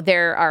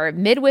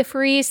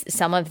midwiferys.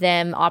 Some of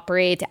them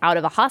operate out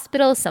of a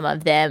hospital, some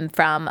of them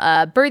from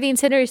a birthing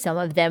center, some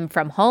of them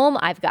from home.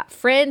 I've got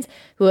friends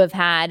who have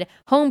had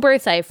home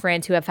births. I have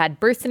friends who have had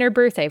birth center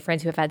births. I have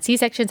friends who have had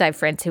C-sections. I have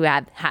friends who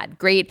have had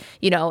great,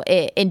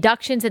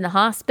 inductions in the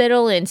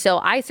hospital. And so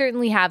I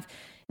certainly have have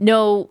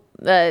no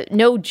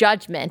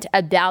judgment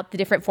about the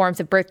different forms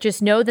of birth.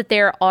 Just know that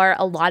there are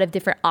a lot of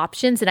different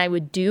options, and I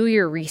would do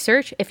your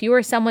research. If you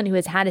are someone who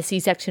has had a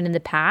C-section in the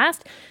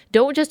past,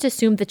 don't just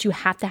assume that you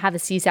have to have a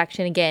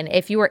C-section again.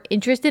 If you are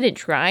interested in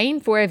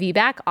trying for a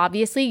VBAC,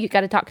 obviously you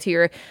got to talk to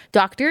your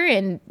doctor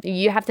and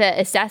you have to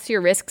assess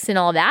your risks and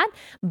all that.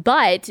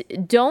 But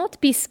don't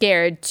be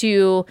scared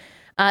to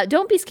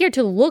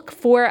look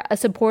for a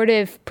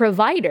supportive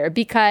provider,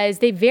 because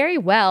they very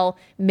well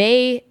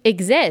may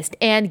exist,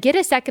 and get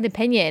a second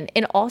opinion.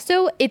 And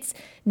also, it's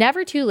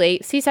never too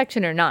late,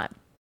 C-section or not.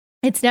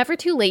 It's never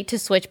too late to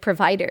switch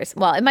providers.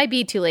 Well, it might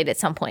be too late at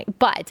some point,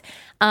 but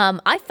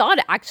I thought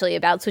actually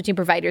about switching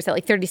providers at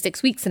like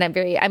 36 weeks, and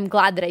I'm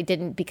glad that I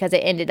didn't, because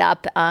it ended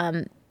up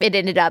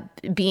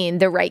being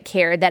the right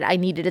care that I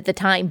needed at the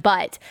time.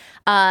 But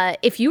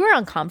if you are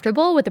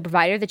uncomfortable with the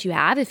provider that you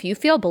have, if you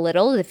feel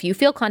belittled, if you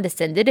feel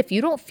condescended, if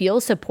you don't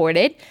feel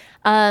supported,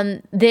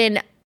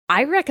 then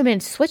I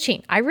recommend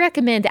switching. I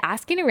recommend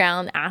asking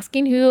around,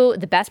 asking who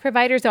the best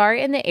providers are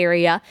in the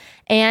area,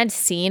 and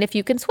seeing if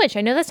you can switch.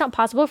 I know that's not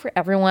possible for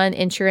everyone,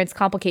 insurance,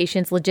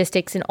 complications,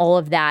 logistics, and all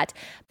of that,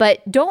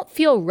 but don't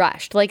feel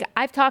rushed. Like,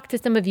 I've talked to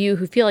some of you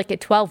who feel like at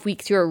 12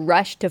 weeks, you're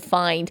rushed to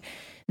find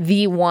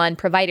the one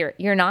provider.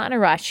 You're not in a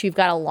rush. You've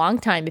got a long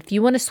time. If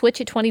you want to switch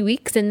at 20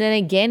 weeks and then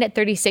again at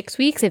 36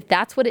 weeks, if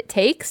that's what it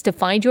takes to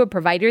find you a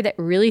provider that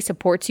really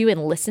supports you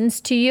and listens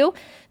to you,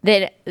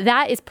 then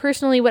that is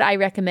personally what I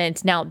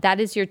recommend. Now, that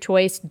is your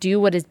choice. Do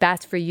what is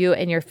best for you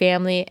and your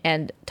family,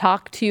 and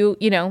talk to,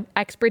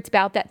 experts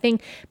about that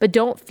thing, but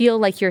don't feel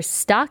like you're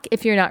stuck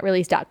if you're not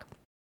really stuck.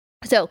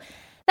 So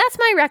that's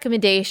my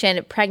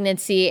recommendation,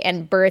 pregnancy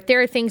and birth.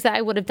 There are things that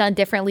I would have done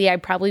differently. I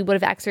probably would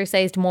have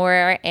exercised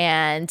more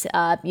and,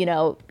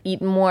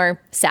 eaten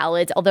more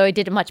salads, although I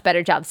did a much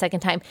better job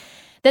second time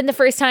than the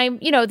first time.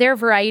 There are a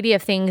variety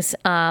of things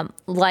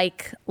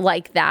like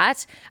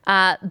that.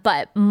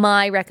 But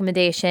my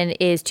recommendation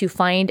is to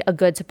find a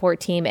good support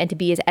team and to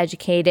be as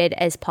educated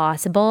as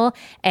possible,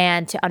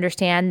 and to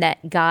understand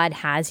that God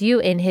has you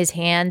in his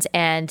hands,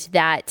 and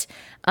that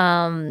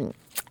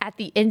at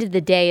the end of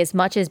the day, as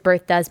much as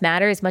birth does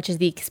matter, as much as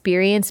the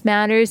experience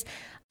matters,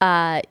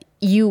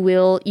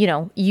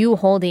 you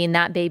holding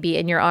that baby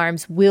in your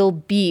arms will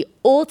be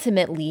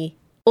ultimately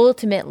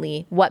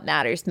what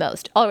matters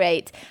most. All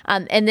right.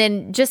 And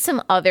then just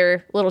some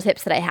other little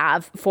tips that I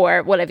have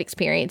for what I've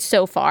experienced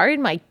so far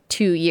in my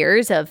 2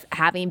 years of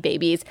having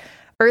babies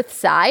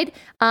Earthside,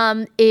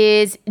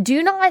 is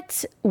do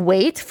not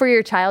wait for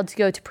your child to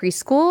go to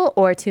preschool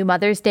or to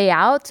Mother's Day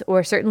out,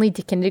 or certainly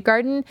to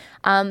kindergarten,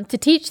 to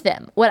teach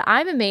them. What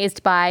I'm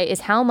amazed by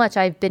is how much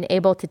I've been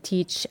able to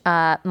teach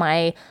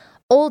my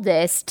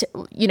oldest.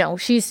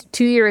 She's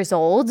 2 years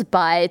old,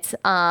 but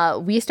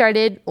we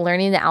started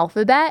learning the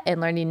alphabet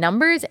and learning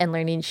numbers and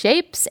learning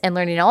shapes and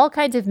learning all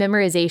kinds of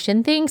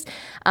memorization things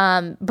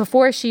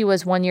before she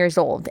was 1 year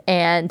old.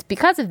 And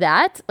because of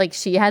that,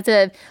 she has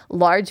a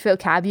large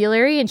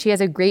vocabulary and she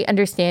has a great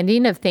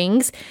understanding of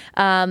things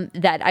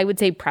that I would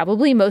say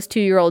probably most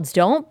 2-year-olds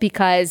don't,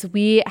 because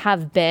we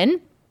have been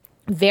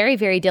very,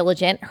 very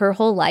diligent her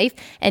whole life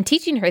and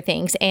teaching her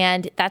things.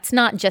 And that's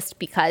not just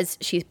because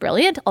she's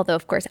brilliant, although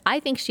of course I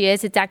think she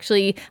is. It's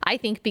actually, I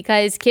think,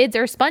 because kids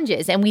are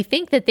sponges and we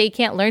think that they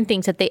can't learn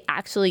things that they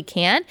actually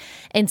can.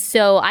 And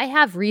so I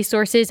have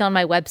resources on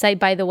my website,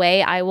 by the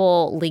way. I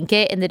will link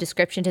it in the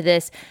description to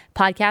this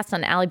podcast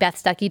on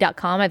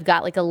alliebethstuckey.com. I've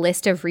got a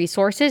list of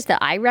resources that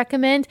I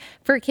recommend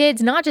for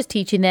kids, not just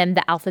teaching them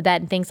the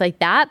alphabet and things like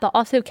that, but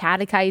also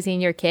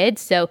catechizing your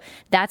kids. So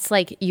that's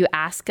you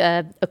ask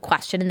a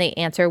question and they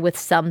answer with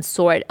some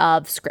sort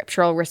of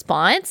scriptural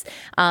response.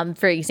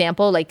 For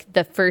example,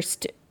 the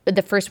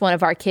first one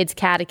of our kids'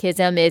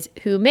 catechism is,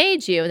 "Who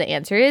made you?" And the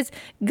answer is,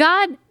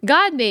 God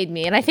made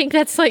me. And I think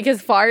that's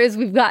as far as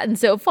we've gotten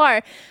so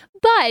far.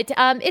 But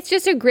it's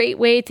just a great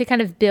way to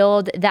kind of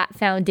build that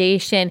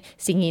foundation.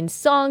 Singing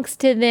songs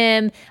to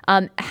them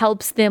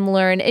helps them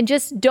learn. And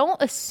just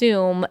don't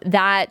assume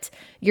that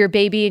your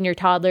baby and your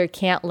toddler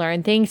can't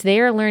learn things.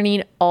 They are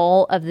learning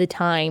all of the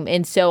time.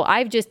 And so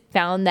I've just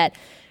found that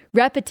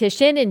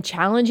repetition and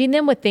challenging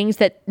them with things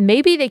that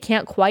maybe they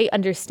can't quite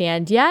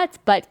understand yet,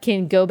 but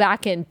can go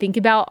back and think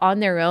about on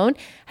their own,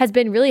 has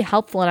been really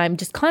helpful. And I'm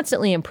just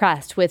constantly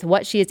impressed with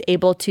what she is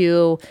able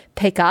to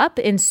pick up.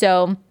 And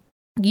so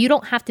you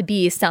don't have to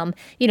be some,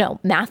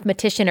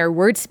 mathematician or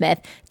wordsmith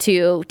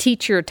to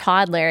teach your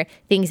toddler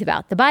things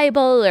about the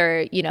Bible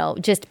or,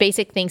 just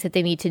basic things that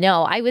they need to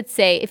know. I would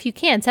say, if you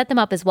can, set them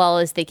up as well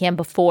as they can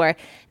before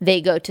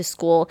they go to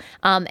school.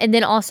 And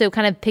then also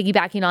kind of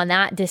piggybacking on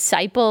that,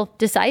 disciple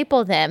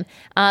them,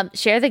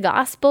 share the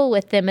gospel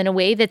with them in a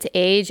way that's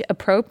age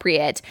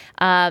appropriate,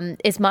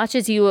 as much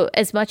as you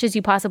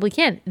possibly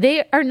can.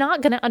 They are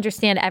not going to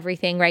understand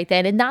everything right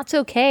then, and that's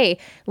okay.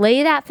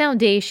 Lay that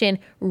foundation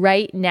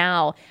right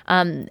now.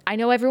 I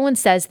know everyone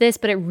says this,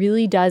 but it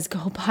really does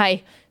go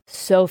by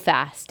so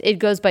fast. It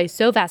goes by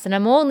so fast. And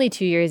I'm only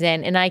 2 years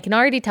in, and I can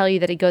already tell you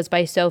that it goes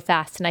by so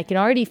fast. And I can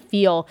already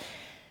feel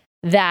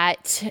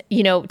that,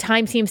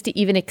 time seems to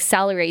even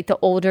accelerate the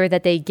older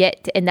that they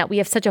get, and that we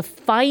have such a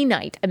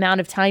finite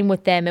amount of time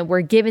with them, and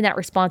we're given that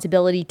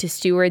responsibility to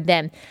steward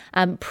them.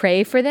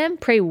 Pray for them,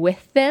 pray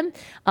with them,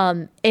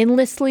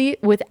 endlessly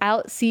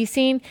without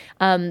ceasing.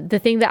 The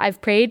thing that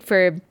I've prayed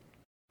for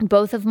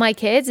both of my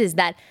kids is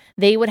that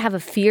they would have a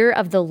fear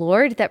of the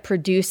Lord that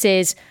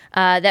produces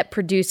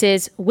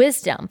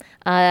wisdom.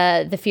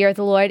 The fear of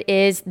the Lord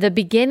is the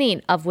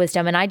beginning of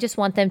wisdom, and I just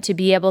want them to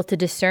be able to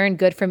discern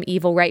good from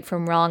evil, right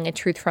from wrong, and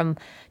truth from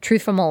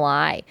a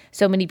lie.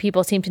 So many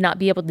people seem to not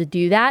be able to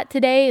do that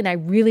today, and I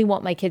really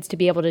want my kids to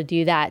be able to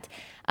do that.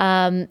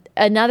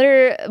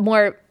 Another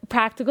more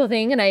practical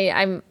thing, and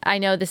I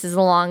know this is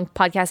a long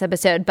podcast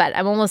episode, but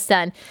I'm almost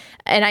done,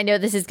 and I know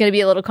this is going to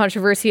be a little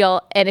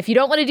controversial, and if you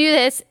don't want to do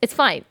this, it's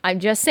fine. I'm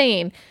just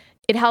saying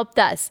it helped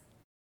us.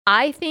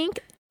 I think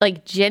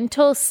like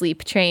gentle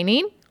sleep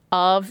training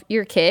of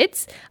your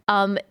kids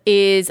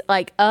is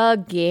like a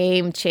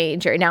game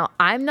changer. Now,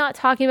 I'm not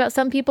talking about,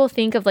 some people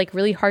think of like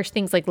really harsh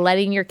things like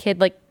letting your kid,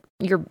 like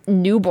your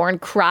newborn,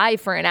 cry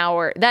for an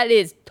hour. That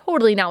is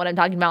totally not what I'm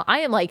talking about.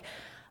 I am like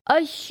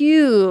a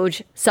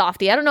huge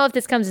softie. I don't know if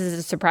this comes as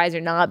a surprise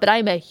or not, but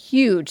I'm a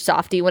huge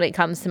softie when it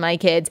comes to my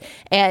kids,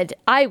 and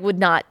I would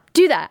not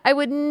do that. I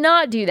would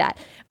not do that.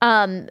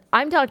 I'm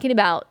talking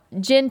about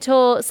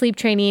gentle sleep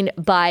training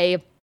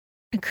by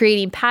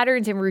creating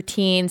patterns and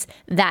routines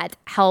that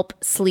help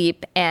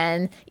sleep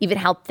and even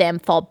help them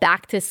fall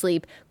back to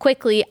sleep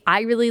quickly.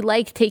 I really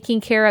like taking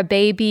care of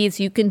babies.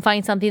 You can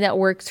find something that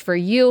works for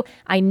you.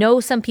 I know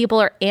some people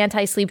are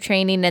anti-sleep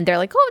training and they're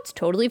like, oh, it's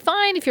totally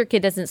fine if your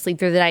kid doesn't sleep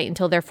through the night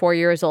until they're 4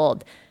 years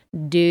old.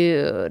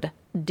 Dude,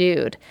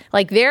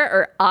 like there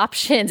are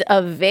options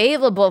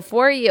available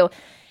for you.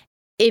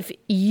 If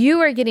you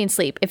are getting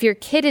sleep, if your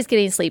kid is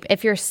getting sleep,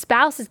 if your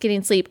spouse is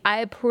getting sleep,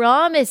 I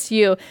promise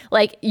you,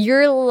 like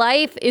your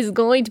life is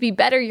going to be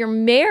better. Your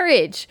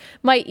marriage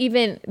might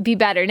even be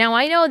better. Now,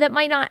 I know that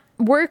might not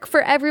work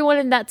for everyone,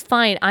 and that's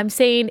fine. I'm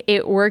saying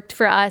it worked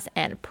for us,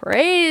 and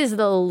praise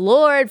the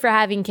Lord for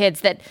having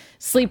kids that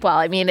sleep well.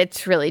 I mean,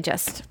 it's really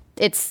just...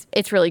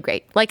 It's really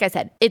great. Like I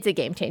said, it's a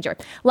game changer.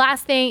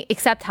 Last thing,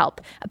 accept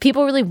help.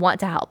 People really want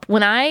to help.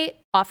 When I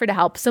offer to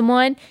help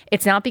someone,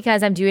 it's not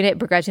because I'm doing it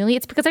begrudgingly.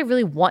 It's because I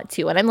really want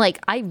to. And I'm like,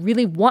 I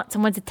really want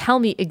someone to tell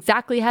me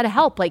exactly how to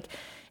help. Like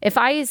if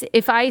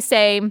I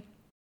say,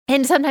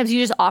 and sometimes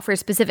you just offer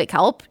specific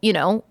help,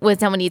 when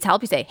someone needs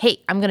help, you say, hey,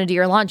 I'm going to do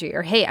your laundry,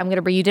 or hey, I'm going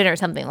to bring you dinner, or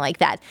something like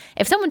that.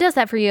 If someone does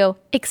that for you,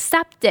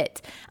 accept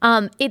it.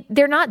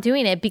 They're not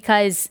doing it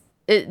because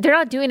they're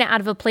not doing it out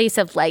of a place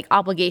of like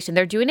obligation.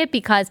 They're doing it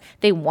because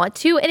they want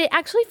to, and it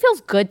actually feels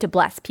good to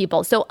bless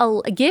people.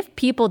 So give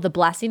people the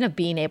blessing of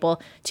being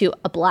able to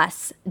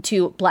bless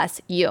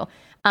you.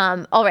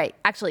 All right,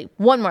 actually,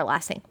 one more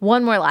last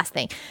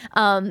thing.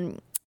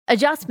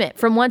 Adjustment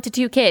from 1 to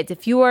 2 kids.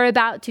 If you are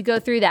about to go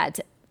through that,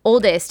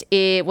 oldest,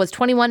 it was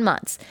 21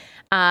 months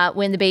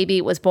when the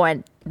baby was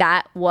born.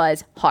 That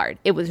was hard.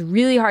 It was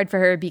really hard for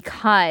her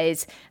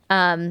because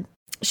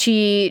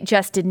she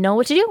just didn't know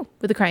what to do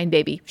with a crying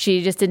baby.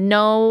 She just didn't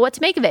know what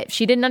to make of it.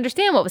 She didn't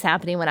understand what was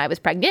happening when I was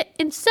pregnant.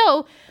 And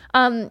so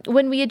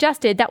when we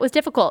adjusted, that was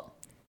difficult.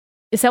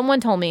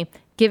 Someone told me,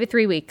 give it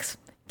 3 weeks.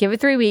 Give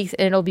it 3 weeks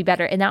and it'll be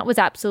better. And that was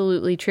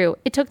absolutely true.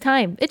 It took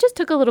time. It just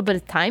took a little bit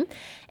of time.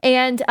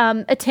 And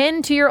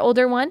attend to your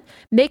older one.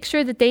 Make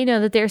sure that they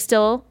know that they're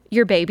still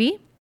your baby.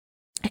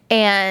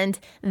 And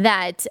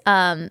that,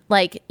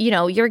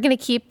 you're going to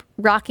keep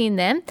rocking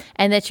them,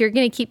 and that you're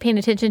going to keep paying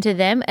attention to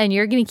them, and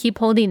you're going to keep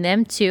holding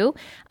them too.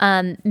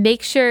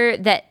 Make sure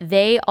that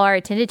they are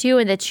attended to,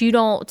 and that you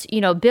don't,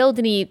 build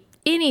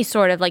any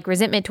sort of like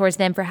resentment towards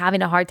them for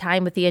having a hard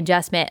time with the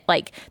adjustment.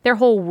 Like their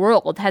whole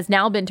world has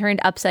now been turned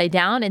upside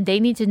down, and they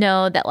need to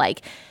know that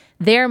like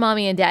they're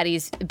mommy and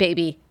daddy's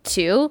baby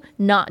too,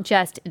 not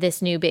just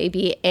this new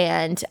baby.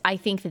 And I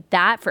think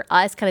that for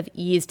us kind of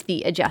eased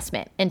the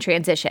adjustment and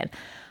transition.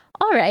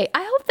 All right.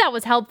 I hope that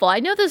was helpful. I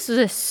know this was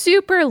a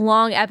super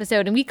long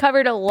episode and we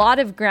covered a lot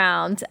of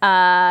ground,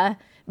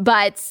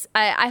 but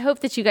I hope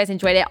that you guys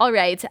enjoyed it. All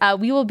right.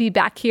 We will be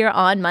back here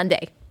on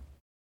Monday.